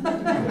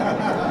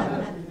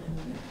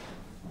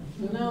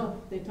 So now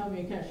they tell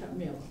me I can't shut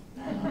me up.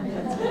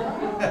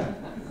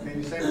 Can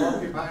you say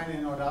porcupine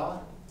in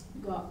Odawa?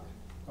 Gawk,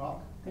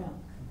 Gawk? yeah.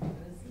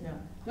 Yeah.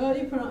 No,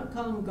 they call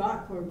them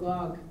gawk or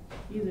gog,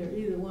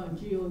 either one,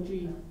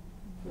 G-O-G.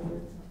 So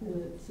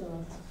it's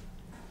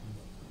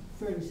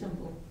fairly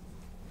simple.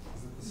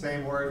 Is it the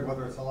same word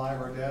whether it's alive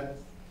or dead?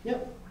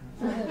 Yep.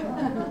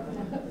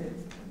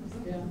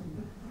 Yeah.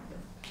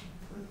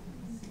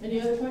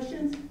 Any other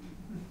questions?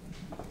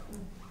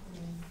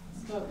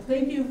 So,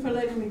 thank you for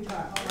letting me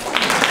talk.